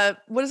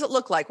it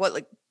look like?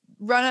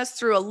 Run us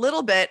through a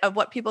little bit of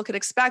what people could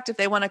expect if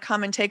they want to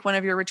come and take one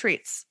of your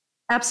retreats.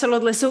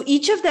 Absolutely. So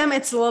each of them,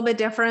 it's a little bit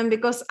different,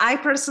 because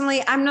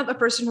I'm not a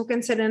person who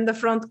can sit in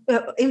front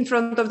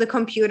of the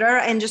computer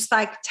and just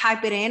like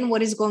type it in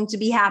what is going to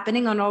be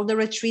happening on all the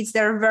retreats.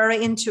 They're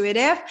very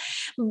intuitive,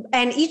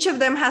 and each of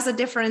them has a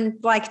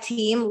different like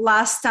theme.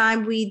 Last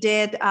time we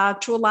did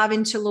True Love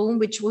in Tulum,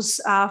 which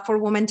was for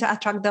women to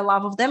attract the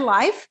love of their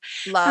life.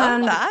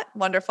 Love that.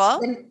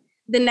 Wonderful.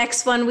 The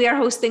next one we are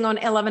hosting on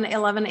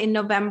 11/11 in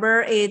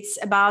November. It's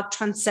about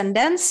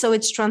transcendence. So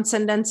it's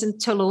transcendence in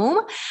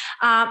Tulum.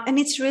 And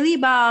it's really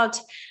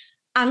about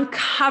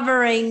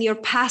uncovering your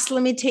past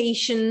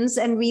limitations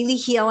and really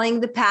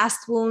healing the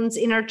past wounds,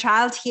 inner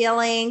child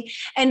healing.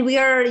 And we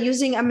are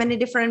using many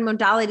different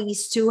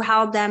modalities to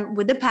help them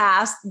with the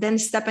past, then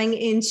stepping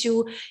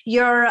into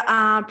your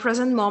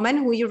present moment,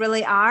 who you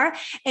really are,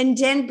 and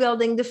then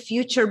building the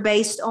future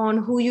based on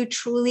who you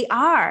truly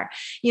are.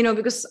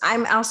 Because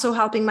I'm also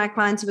helping my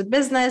clients with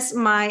business.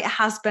 My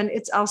husband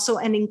is also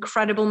an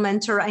incredible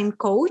mentor and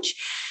coach.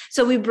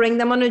 So we bring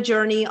them on a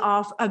journey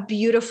of a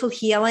beautiful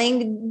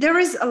healing. There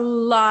is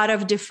a lot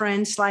of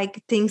different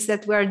like things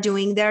that we're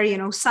doing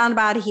there, sun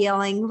bath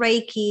healing,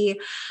 Reiki.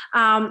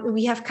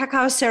 We have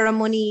cacao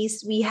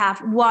ceremonies, we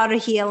have water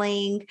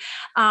healing.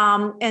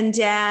 And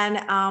then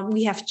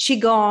we have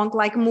Qigong,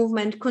 like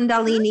movement,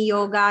 Kundalini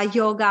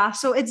yoga.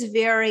 So it's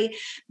very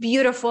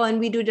beautiful.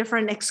 And we do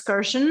different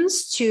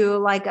excursions to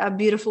like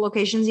beautiful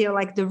locations here,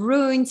 like the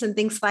ruins and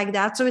things like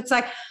that. So it's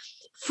like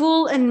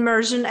full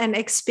immersion and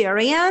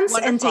experience.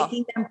 Wonderful. And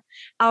taking them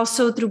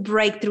also through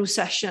breakthrough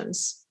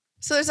sessions.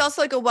 So there's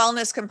also like a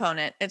wellness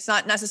component. It's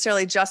not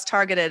necessarily just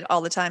targeted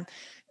all the time.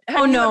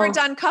 Have you ever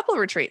done couple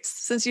retreats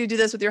since you do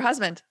this with your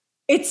husband?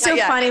 It's so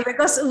funny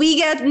because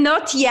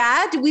not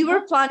yet. We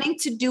were planning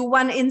to do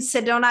one in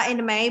Sedona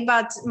in May,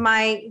 but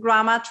my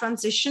grandma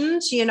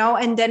transitioned,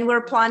 and then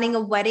we're planning a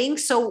wedding.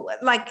 So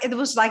like it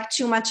was like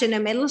too much in the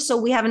middle. So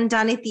we haven't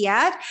done it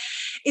yet.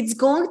 It's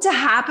going to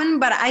happen,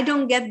 but I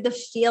don't get the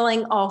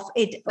feeling of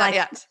it like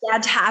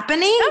that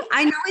happening. Yeah.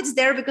 I know it's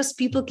there because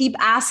people keep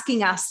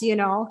asking us,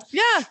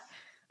 Yeah.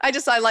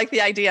 I like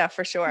the idea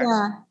for sure.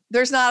 Yeah.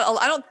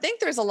 I don't think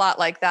there's a lot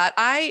like that.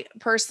 I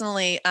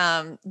personally,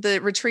 the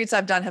retreats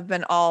I've done they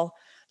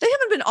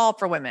haven't been all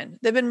for women.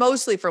 They've been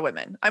mostly for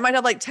women. I might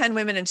have like 10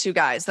 women and 2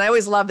 guys. And I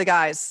always love the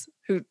guys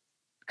who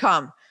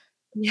come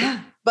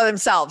by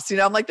themselves.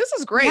 I'm like, this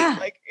is great. Yeah.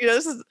 Like,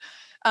 this is,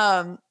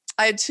 I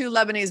had 2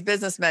 Lebanese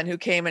businessmen who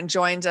came and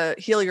joined a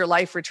Heal Your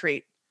Life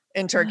retreat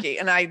in Turkey.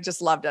 And I just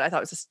loved it. I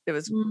thought it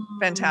was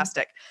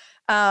fantastic.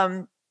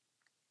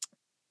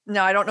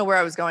 No, I don't know where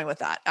I was going with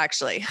that,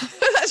 actually.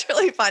 That's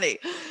really funny.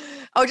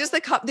 Oh, just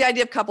the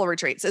idea of couple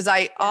retreats is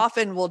I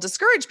often will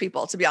discourage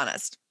people, to be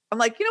honest. I'm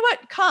like, you know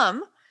what?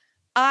 Come.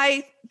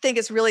 I think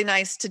it's really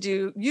nice to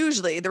do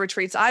usually the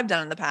retreats I've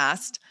done in the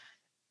past,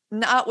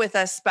 not with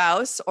a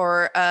spouse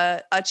or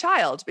a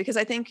child, because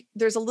I think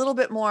there's a little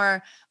bit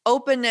more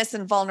openness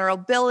and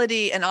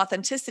vulnerability and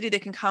authenticity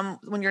that can come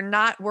when you're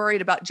not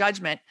worried about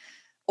judgment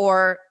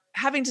or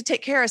having to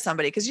take care of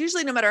somebody. Because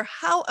usually no matter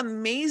how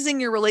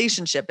amazing your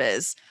relationship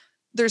is,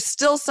 there's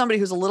still somebody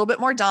who's a little bit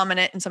more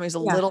dominant and somebody who's a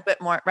little bit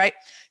more, right?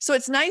 So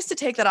it's nice to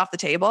take that off the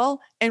table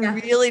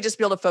and really just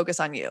be able to focus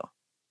on you.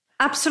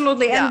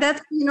 Absolutely. Yeah. And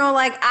that's,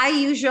 like I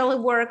usually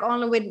work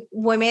only with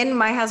women.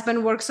 My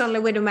husband works only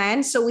with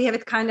men. So we have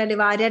it kind of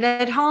divided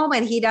at home,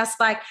 and he does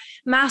like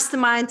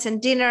masterminds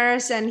and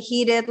dinners, and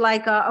he did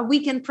like a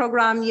weekend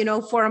program,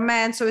 for a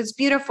man. So it's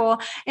beautiful.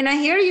 And I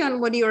hear you on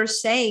what you're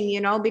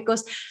saying,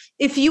 because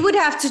if you would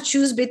have to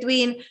choose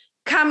between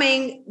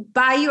coming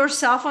by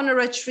yourself on a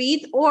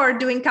retreat or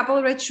doing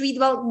couple retreat,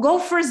 well, go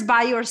first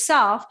by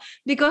yourself,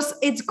 because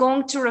it's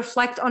going to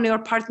reflect on your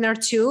partner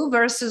too,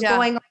 versus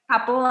going on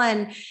couple,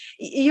 and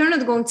you're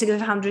not going to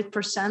give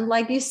 100%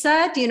 like you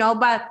said,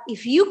 but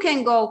if you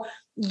can go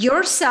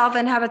yourself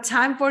and have a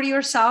time for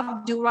yourself,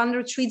 do run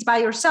retreats by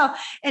yourself,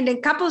 and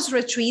then couples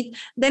retreat,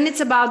 then it's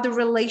about the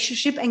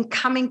relationship and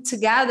coming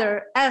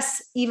together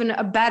as even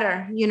a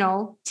better,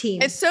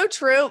 team. It's so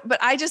true. But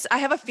I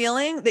have a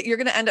feeling that you're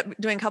going to end up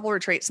doing couple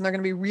retreats and they're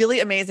going to be really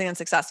amazing and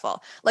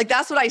successful. Like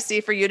that's what I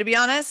see for you, to be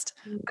honest.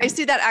 Mm-hmm. I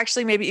see that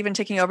actually maybe even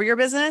taking over your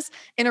business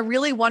in a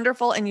really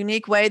wonderful and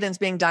unique way than's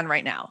being done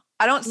right now.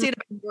 I don't see it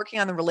about working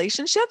on the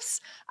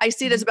relationships. I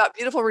see it as about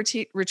beautiful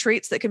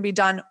retreats that can be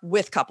done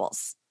with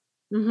couples.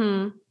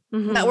 Mm-hmm.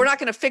 Mm-hmm. Now, we're not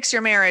going to fix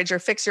your marriage or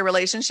fix your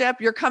relationship.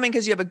 You're coming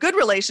because you have a good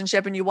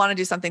relationship and you want to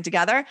do something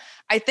together.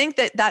 I think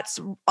that that's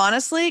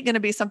honestly going to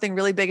be something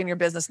really big in your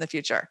business in the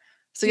future.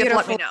 So you have to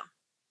let me know.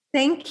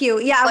 Thank you.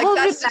 Yeah, like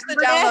that's just the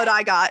download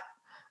I got.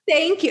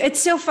 Thank you.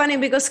 It's so funny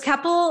because a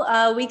couple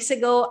weeks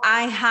ago,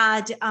 I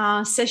had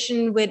a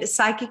session with a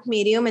psychic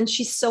medium, and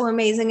she's so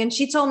amazing. And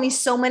she told me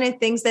so many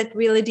things that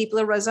really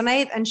deeply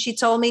resonate. And she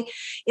told me,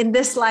 in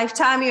this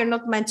lifetime, you're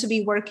not meant to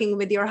be working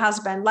with your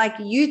husband. Like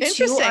you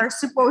two are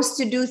supposed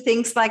to do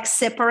things like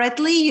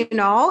separately,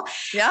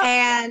 Yeah.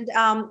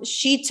 And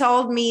she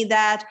told me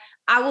that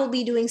I will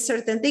be doing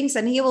certain things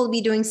and he will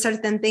be doing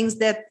certain things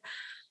that,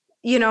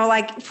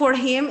 like for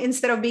him,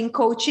 instead of being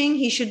coaching,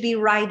 he should be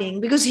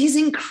writing, because he's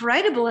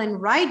incredible in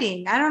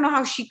writing. I don't know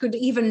how she could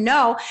even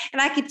know.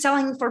 And I keep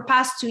telling him for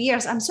past 2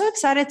 years, I'm so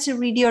excited to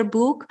read your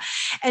book.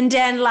 And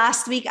then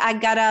last week I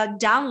got a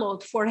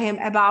download for him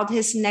about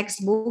his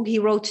next book. He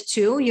wrote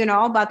 2,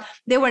 but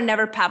they were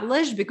never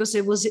published because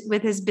it was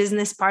with his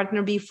business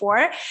partner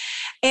before.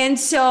 And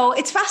so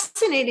it's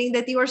fascinating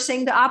that you are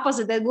saying the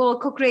opposite, that we'll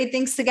co-create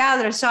things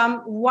together. So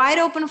I'm wide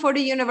open for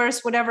the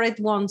universe, whatever it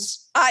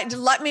wants.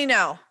 Let me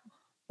know.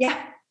 Yeah.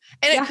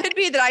 And it could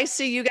be that I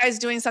see you guys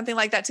doing something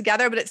like that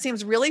together, but it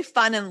seems really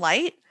fun and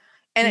light.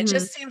 And it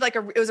just seemed like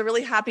it was a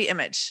really happy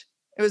image.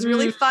 It was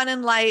really fun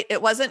and light.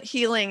 It wasn't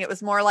healing. It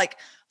was more like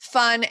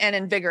fun and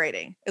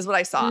invigorating is what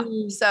I saw.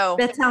 So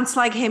that sounds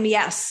like him.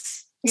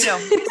 Yes. So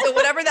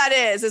whatever that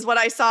is what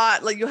I saw.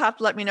 Like you have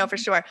to let me know for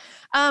sure.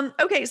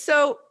 Okay.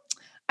 So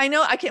I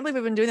can't believe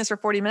we've been doing this for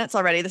 40 minutes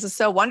already. This is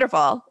so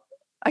wonderful.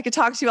 I could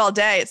talk to you all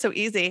day. It's so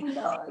easy.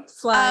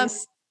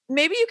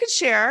 Maybe you could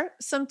share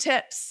some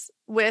tips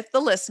with the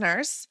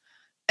listeners.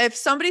 If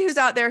somebody who's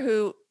out there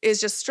who is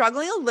just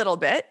struggling a little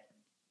bit,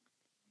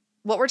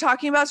 what we're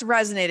talking about is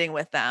resonating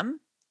with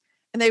them.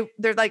 And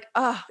they're like,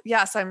 oh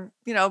yes, I'm,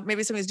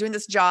 maybe somebody's doing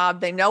this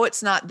job. They know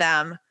it's not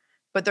them,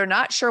 but they're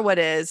not sure what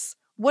is.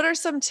 What are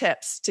some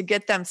tips to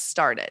get them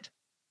started?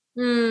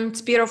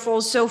 It's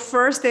beautiful. So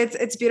first,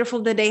 it's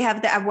beautiful that they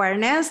have the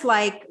awareness,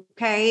 like,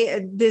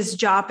 okay, this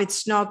job,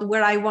 it's not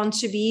where I want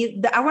to be.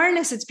 The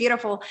awareness, it's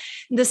beautiful.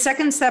 The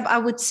second step I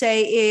would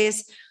say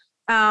is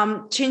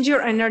change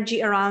your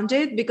energy around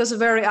it, because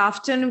very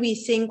often we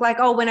think like,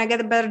 oh, when I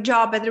get a better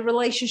job, better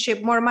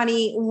relationship, more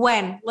money,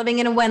 living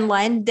in a when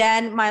land,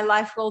 then my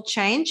life will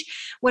change.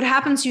 What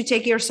happens? You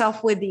take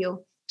yourself with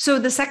you. So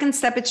the second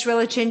step, it's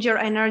really change your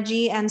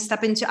energy and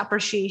step into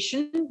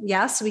appreciation.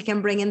 Yes, we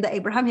can bring in the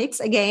Abraham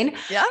Hicks again.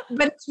 Yeah.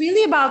 But it's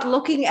really about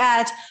looking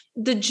at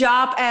the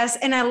job as,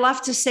 and I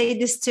love to say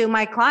this to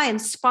my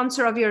clients,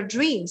 sponsor of your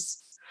dreams.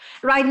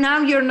 Right now,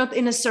 you're not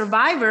in a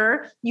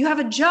survivor. You have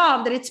a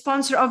job that it's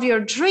sponsor of your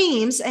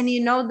dreams, and you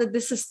know that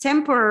this is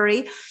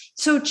temporary.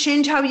 So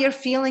change how you're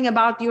feeling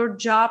about your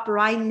job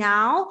right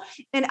now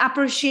and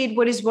appreciate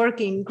what is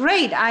working.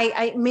 Great.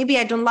 Maybe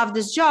I don't love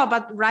this job,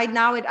 but right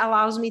now it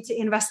allows me to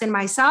invest in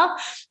myself.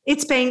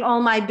 It's paying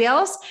all my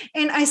bills,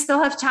 and I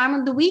still have time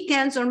on the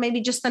weekends or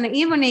maybe just on the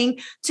evening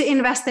to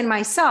invest in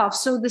myself.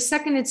 So the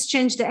second, it's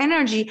change the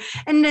energy.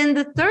 And then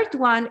the third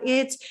one,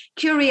 it's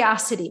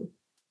curiosity.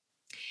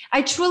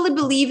 I truly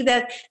believe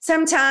that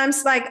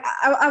sometimes, like,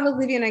 I will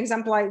give you an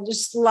example. I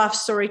just love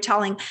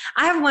storytelling.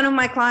 I have one of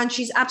my clients.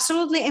 She's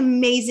absolutely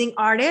amazing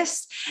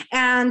artist.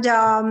 And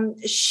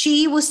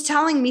she was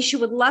telling me she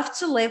would love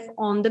to live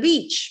on the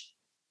beach.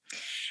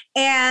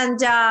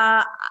 And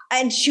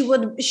she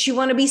want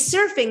to be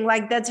surfing.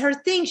 Like, that's her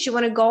thing. She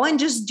want to go and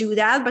just do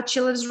that. But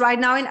she lives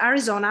right now in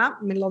Arizona,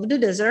 middle of the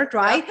desert,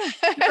 right?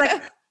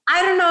 Like,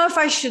 I don't know if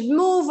I should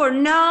move or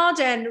not,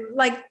 and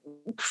like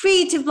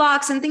creative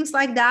blocks and things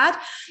like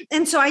that.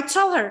 And so I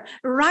told her,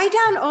 write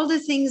down all the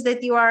things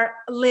that you are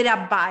lit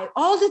up by,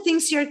 all the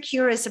things you're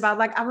curious about.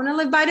 Like, I want to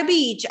live by the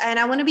beach, and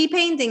I want to be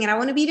painting, and I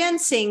want to be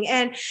dancing,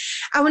 and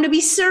I want to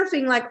be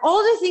surfing, like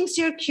all the things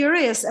you're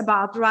curious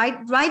about, right?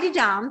 Write it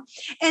down,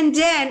 and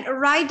then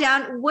write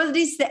down what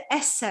is the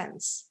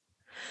essence.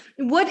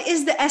 What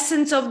is the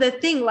essence of the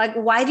thing? Like,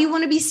 why do you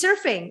want to be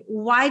surfing?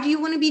 Why do you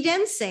want to be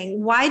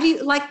dancing? Why?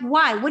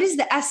 What is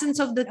the essence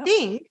of the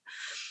thing?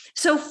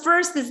 So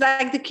first is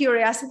like the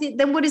curiosity,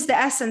 then what is the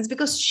essence?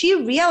 Because she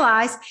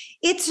realized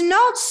it's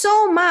not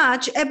so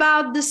much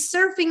about the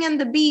surfing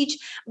and the beach,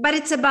 but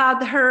it's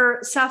about her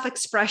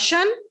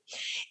self-expression.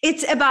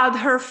 It's about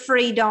her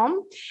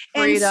freedom.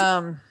 And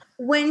so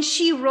when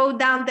she wrote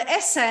down the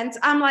essence,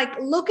 I'm like,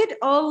 look at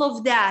all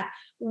of that.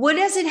 What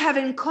does it have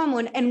in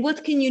common? And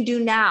what can you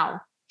do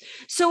now?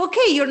 So,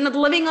 okay, you're not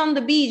living on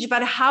the beach,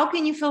 but how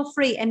can you feel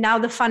free? And now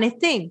the funny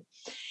thing,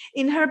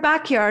 in her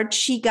backyard,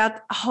 she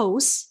got a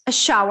hose, a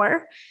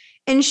shower,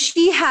 and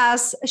she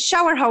has a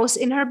shower hose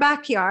in her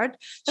backyard.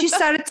 She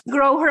started to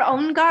grow her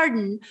own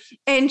garden,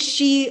 and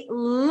she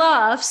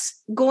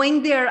loves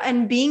going there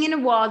and being in the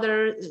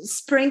water,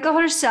 sprinkle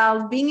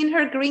herself, being in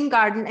her green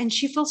garden, and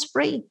she feels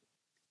free. Right.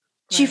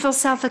 She feels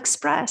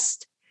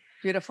self-expressed.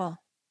 Beautiful.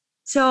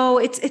 So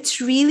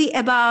it's really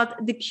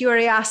about the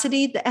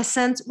curiosity, the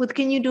essence. What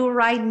can you do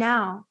right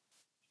now?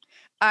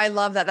 I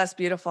love that. That's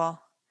beautiful.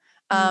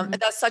 And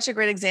that's such a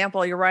great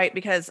example. You're right,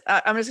 because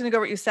I'm just going to go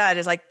what you said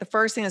is like the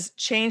first thing is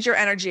change your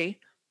energy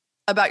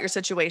about your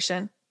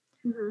situation.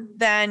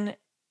 Then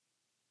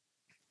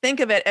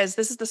think of it as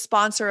this is the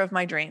sponsor of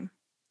my dream.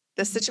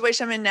 The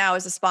situation I'm in now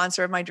is the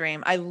sponsor of my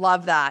dream. I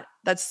love that.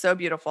 That's so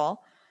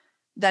beautiful.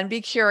 Then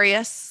be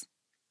curious.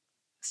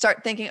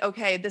 Start thinking,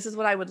 okay, this is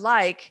what I would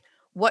like.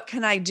 What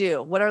can I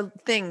do? What are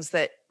things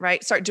that,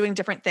 right? Start doing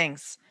different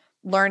things,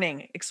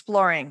 learning,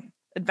 exploring,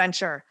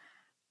 adventure.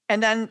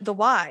 And then the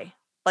why.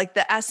 Like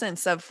the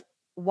essence of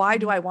why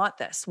do I want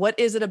this? What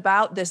is it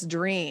about this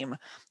dream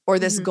or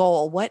this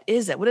goal? What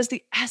is it? What is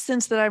the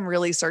essence that I'm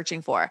really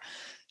searching for?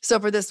 So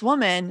for this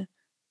woman,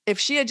 if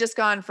she had just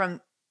gone from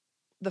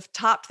the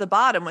top to the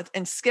bottom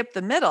and skipped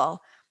the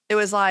middle, it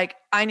was like,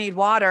 I need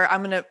water.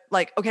 I'm going to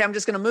I'm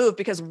just going to move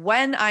because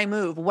when I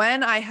move,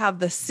 when I have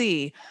the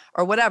sea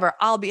or whatever,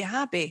 I'll be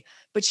happy.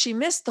 But she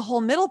missed the whole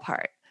middle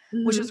part,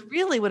 which was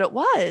really what it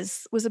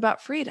was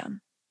about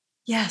freedom.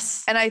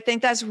 Yes. And I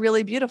think that's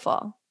really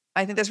beautiful.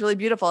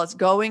 It's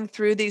going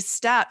through these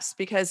steps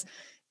because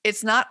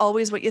it's not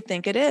always what you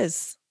think it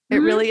is. It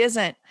really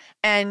isn't.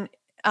 And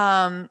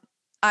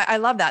I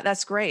love that.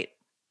 That's great.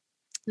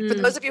 For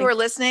those of you who are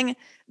listening,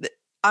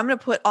 I'm going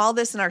to put all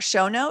this in our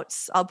show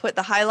notes. I'll put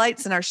the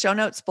highlights in our show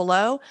notes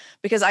below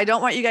because I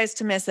don't want you guys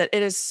to miss it.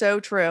 It is so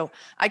true.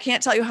 I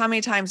can't tell you how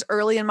many times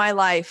early in my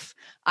life,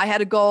 I had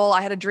a goal,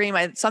 I had a dream,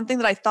 I had something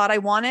that I thought I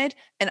wanted,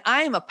 and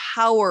I am a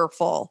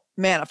powerful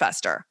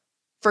manifester.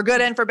 For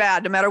good and for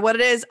bad, no matter what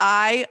it is,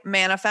 I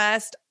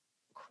manifest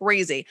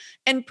crazy.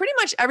 And pretty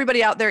much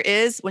everybody out there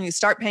is, when you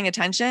start paying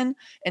attention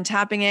and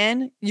tapping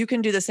in, you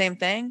can do the same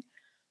thing.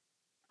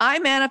 I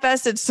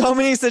manifested so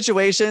many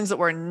situations that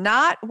were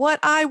not what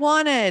I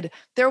wanted.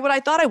 They're what I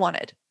thought I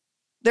wanted.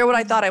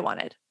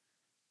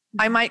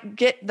 I might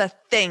get the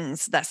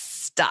things, the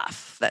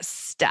stuff, the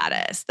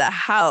status, the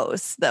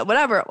house, the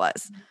whatever it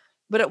was,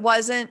 but it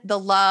wasn't the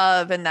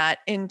love and that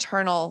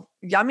internal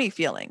yummy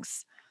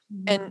feelings.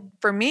 And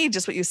for me,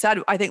 just what you said,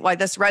 I think why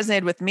this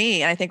resonated with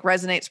me, and I think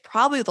resonates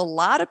probably with a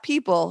lot of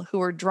people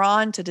who are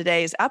drawn to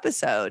today's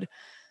episode,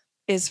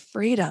 is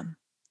freedom.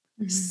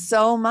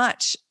 So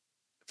much.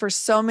 For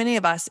so many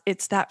of us,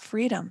 it's that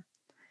freedom.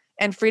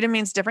 And freedom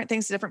means different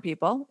things to different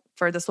people.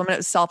 For this woman, it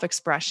was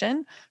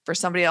self-expression. For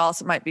somebody else,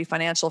 it might be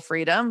financial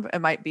freedom. It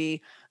might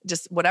be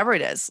just whatever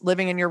it is,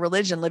 living in your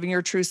religion, living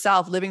your true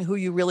self, living who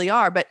you really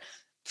are. But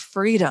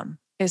freedom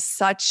is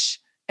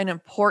such an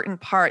important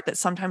part that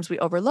sometimes we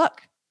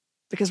overlook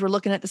because we're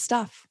looking at the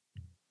stuff.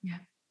 Yeah.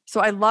 So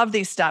I love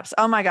these steps.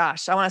 Oh my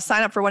gosh. I want to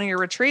sign up for one of your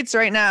retreats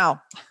right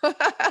now.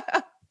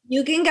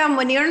 You can come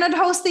when you're not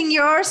hosting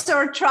yours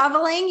or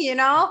traveling,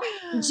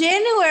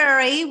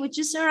 January, which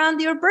is around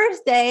your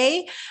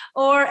birthday,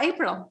 or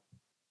April.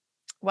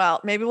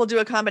 Well, maybe we'll do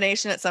a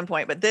combination at some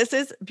point, but this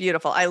is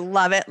beautiful. I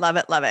love it, love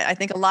it, love it. I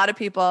think a lot of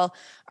people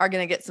are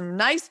going to get some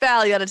nice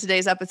value out of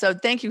today's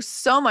episode. Thank you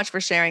so much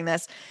for sharing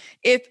this.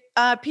 If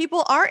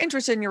people are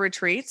interested in your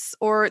retreats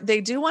or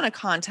they do want to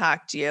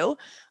contact you,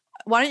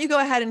 why don't you go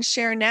ahead and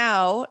share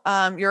now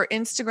your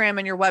Instagram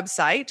and your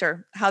website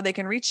or how they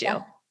can reach you?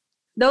 Yeah.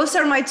 Those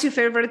are my two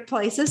favorite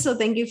places. So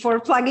thank you for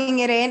plugging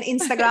it in.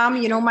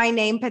 Instagram, my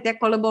name, Petya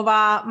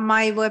Kolobova,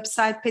 my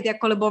website,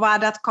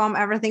 petyakolobova.com,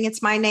 everything.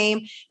 It's my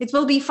name. It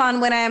will be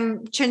fun when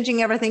I'm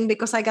changing everything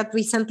because I got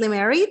recently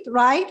married,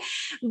 right?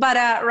 But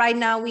right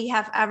now we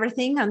have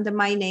everything under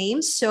my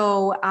name.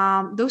 So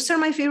those are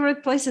my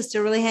favorite places to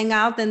really hang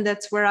out. And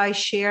that's where I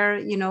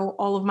share,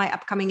 all of my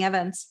upcoming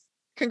events.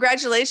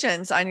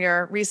 Congratulations on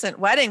your recent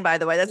wedding, by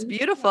the way. That's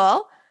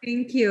beautiful.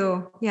 Thank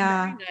you.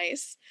 Yeah. Very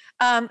nice.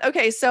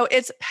 Okay, so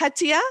it's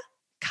Petya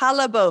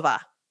Kolobova.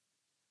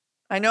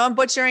 I know I'm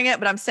butchering it,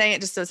 but I'm saying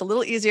it just so it's a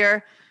little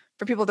easier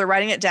for people that are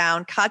writing it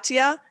down.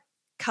 Petya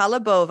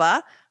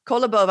Kolobova.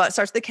 Kolobova, it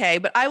starts with a K,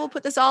 but I will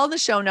put this all in the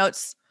show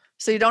notes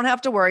so you don't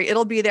have to worry.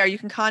 It'll be there. You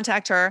can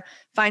contact her,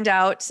 find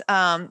out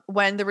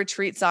when the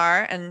retreats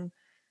are and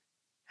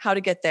how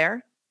to get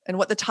there and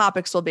what the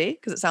topics will be,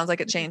 because it sounds like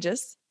it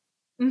changes.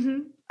 Mm-hmm.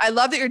 I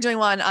love that you're doing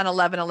one on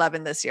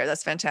 11/11 this year.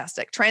 That's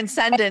fantastic.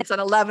 Transcendence on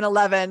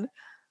 11/11.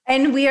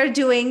 And we are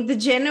doing the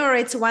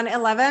January, it's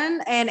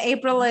 1/11, and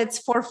April, it's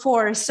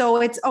 4/4.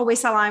 So it's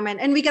always alignment.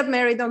 And we got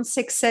married on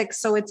 6/6.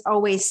 So it's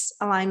always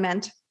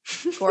alignment.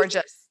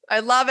 Gorgeous. I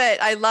love it.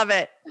 I love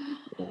it.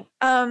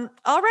 All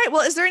right.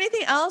 Well, is there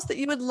anything else that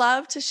you would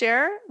love to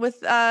share with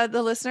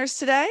the listeners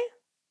today?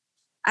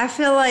 I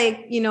feel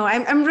like,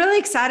 I'm really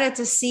excited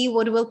to see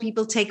what will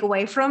people take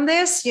away from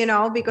this,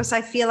 because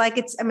I feel like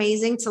it's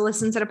amazing to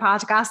listen to the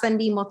podcast and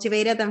be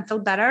motivated and feel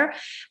better.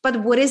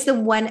 But what is the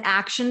one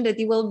action that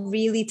you will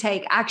really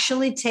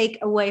actually take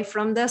away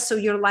from this so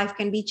your life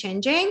can be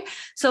changing?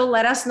 So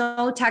let us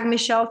know, tag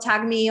Michelle,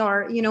 tag me,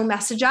 or,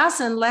 message us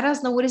and let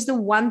us know what is the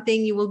one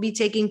thing you will be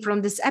taking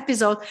from this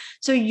episode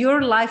so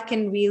your life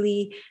can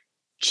really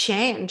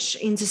change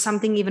into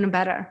something even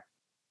better.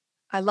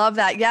 I love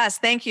that. Yes.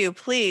 Thank you.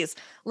 Please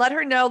let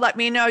her know. Let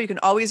me know. You can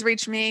always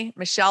reach me,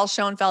 Michelle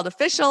Schoenfeld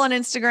Official on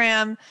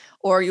Instagram,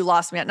 or You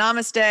Lost Me at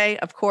Namaste.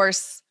 Of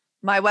course,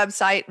 my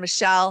website,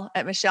 Michelle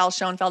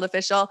Schoenfeld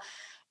Official.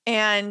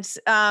 And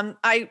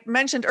I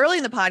mentioned early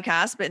in the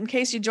podcast, but in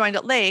case you joined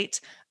it late,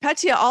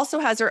 Petya also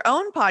has her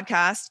own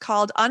podcast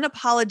called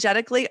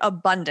Unapologetically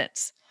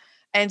Abundant.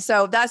 And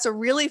so that's a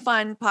really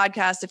fun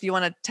podcast if you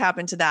want to tap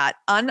into that,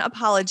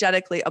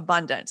 Unapologetically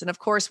Abundant. And of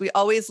course, we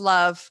always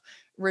love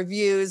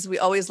reviews. We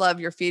always love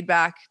your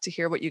feedback to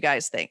hear what you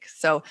guys think.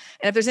 So,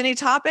 and if there's any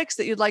topics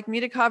that you'd like me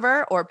to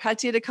cover or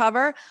Petya to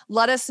cover,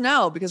 let us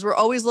know, because we're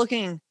always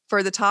looking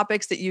for the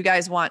topics that you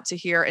guys want to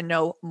hear and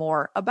know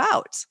more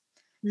about,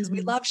 because we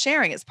love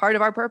sharing. It's part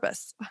of our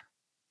purpose.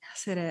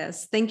 Yes, it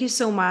is. Thank you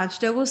so much.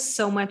 That was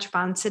so much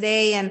fun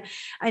today. And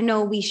I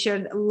know we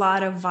shared a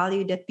lot of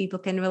value that people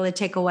can really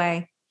take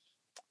away.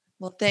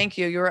 Well, thank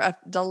you. You're a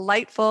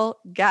delightful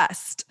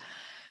guest.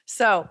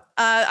 So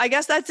I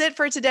guess that's it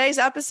for today's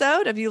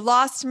episode of You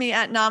Lost Me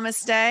at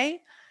Namaste.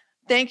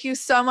 Thank you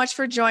so much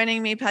for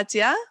joining me,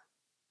 Petya.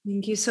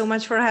 Thank you so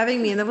much for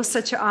having me. That was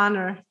such an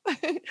honor.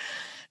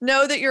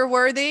 Know that you're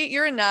worthy,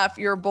 you're enough,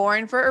 you're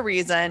born for a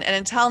reason. And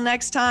until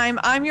next time,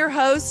 I'm your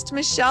host,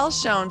 Michelle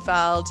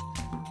Schoenfeld.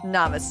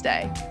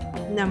 Namaste.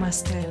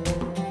 Namaste.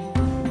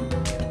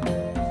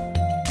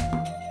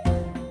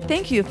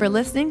 Thank you for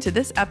listening to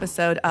this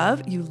episode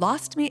of You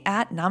Lost Me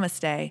at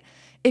Namaste.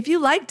 If you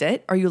liked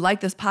it, or you like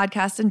this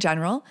podcast in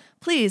general,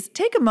 please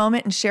take a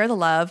moment and share the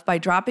love by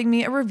dropping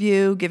me a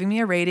review, giving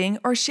me a rating,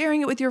 or sharing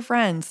it with your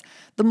friends.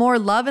 The more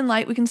love and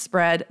light we can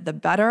spread, the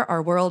better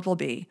our world will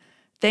be.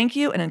 Thank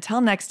you, and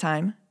until next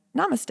time,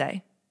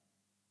 namaste.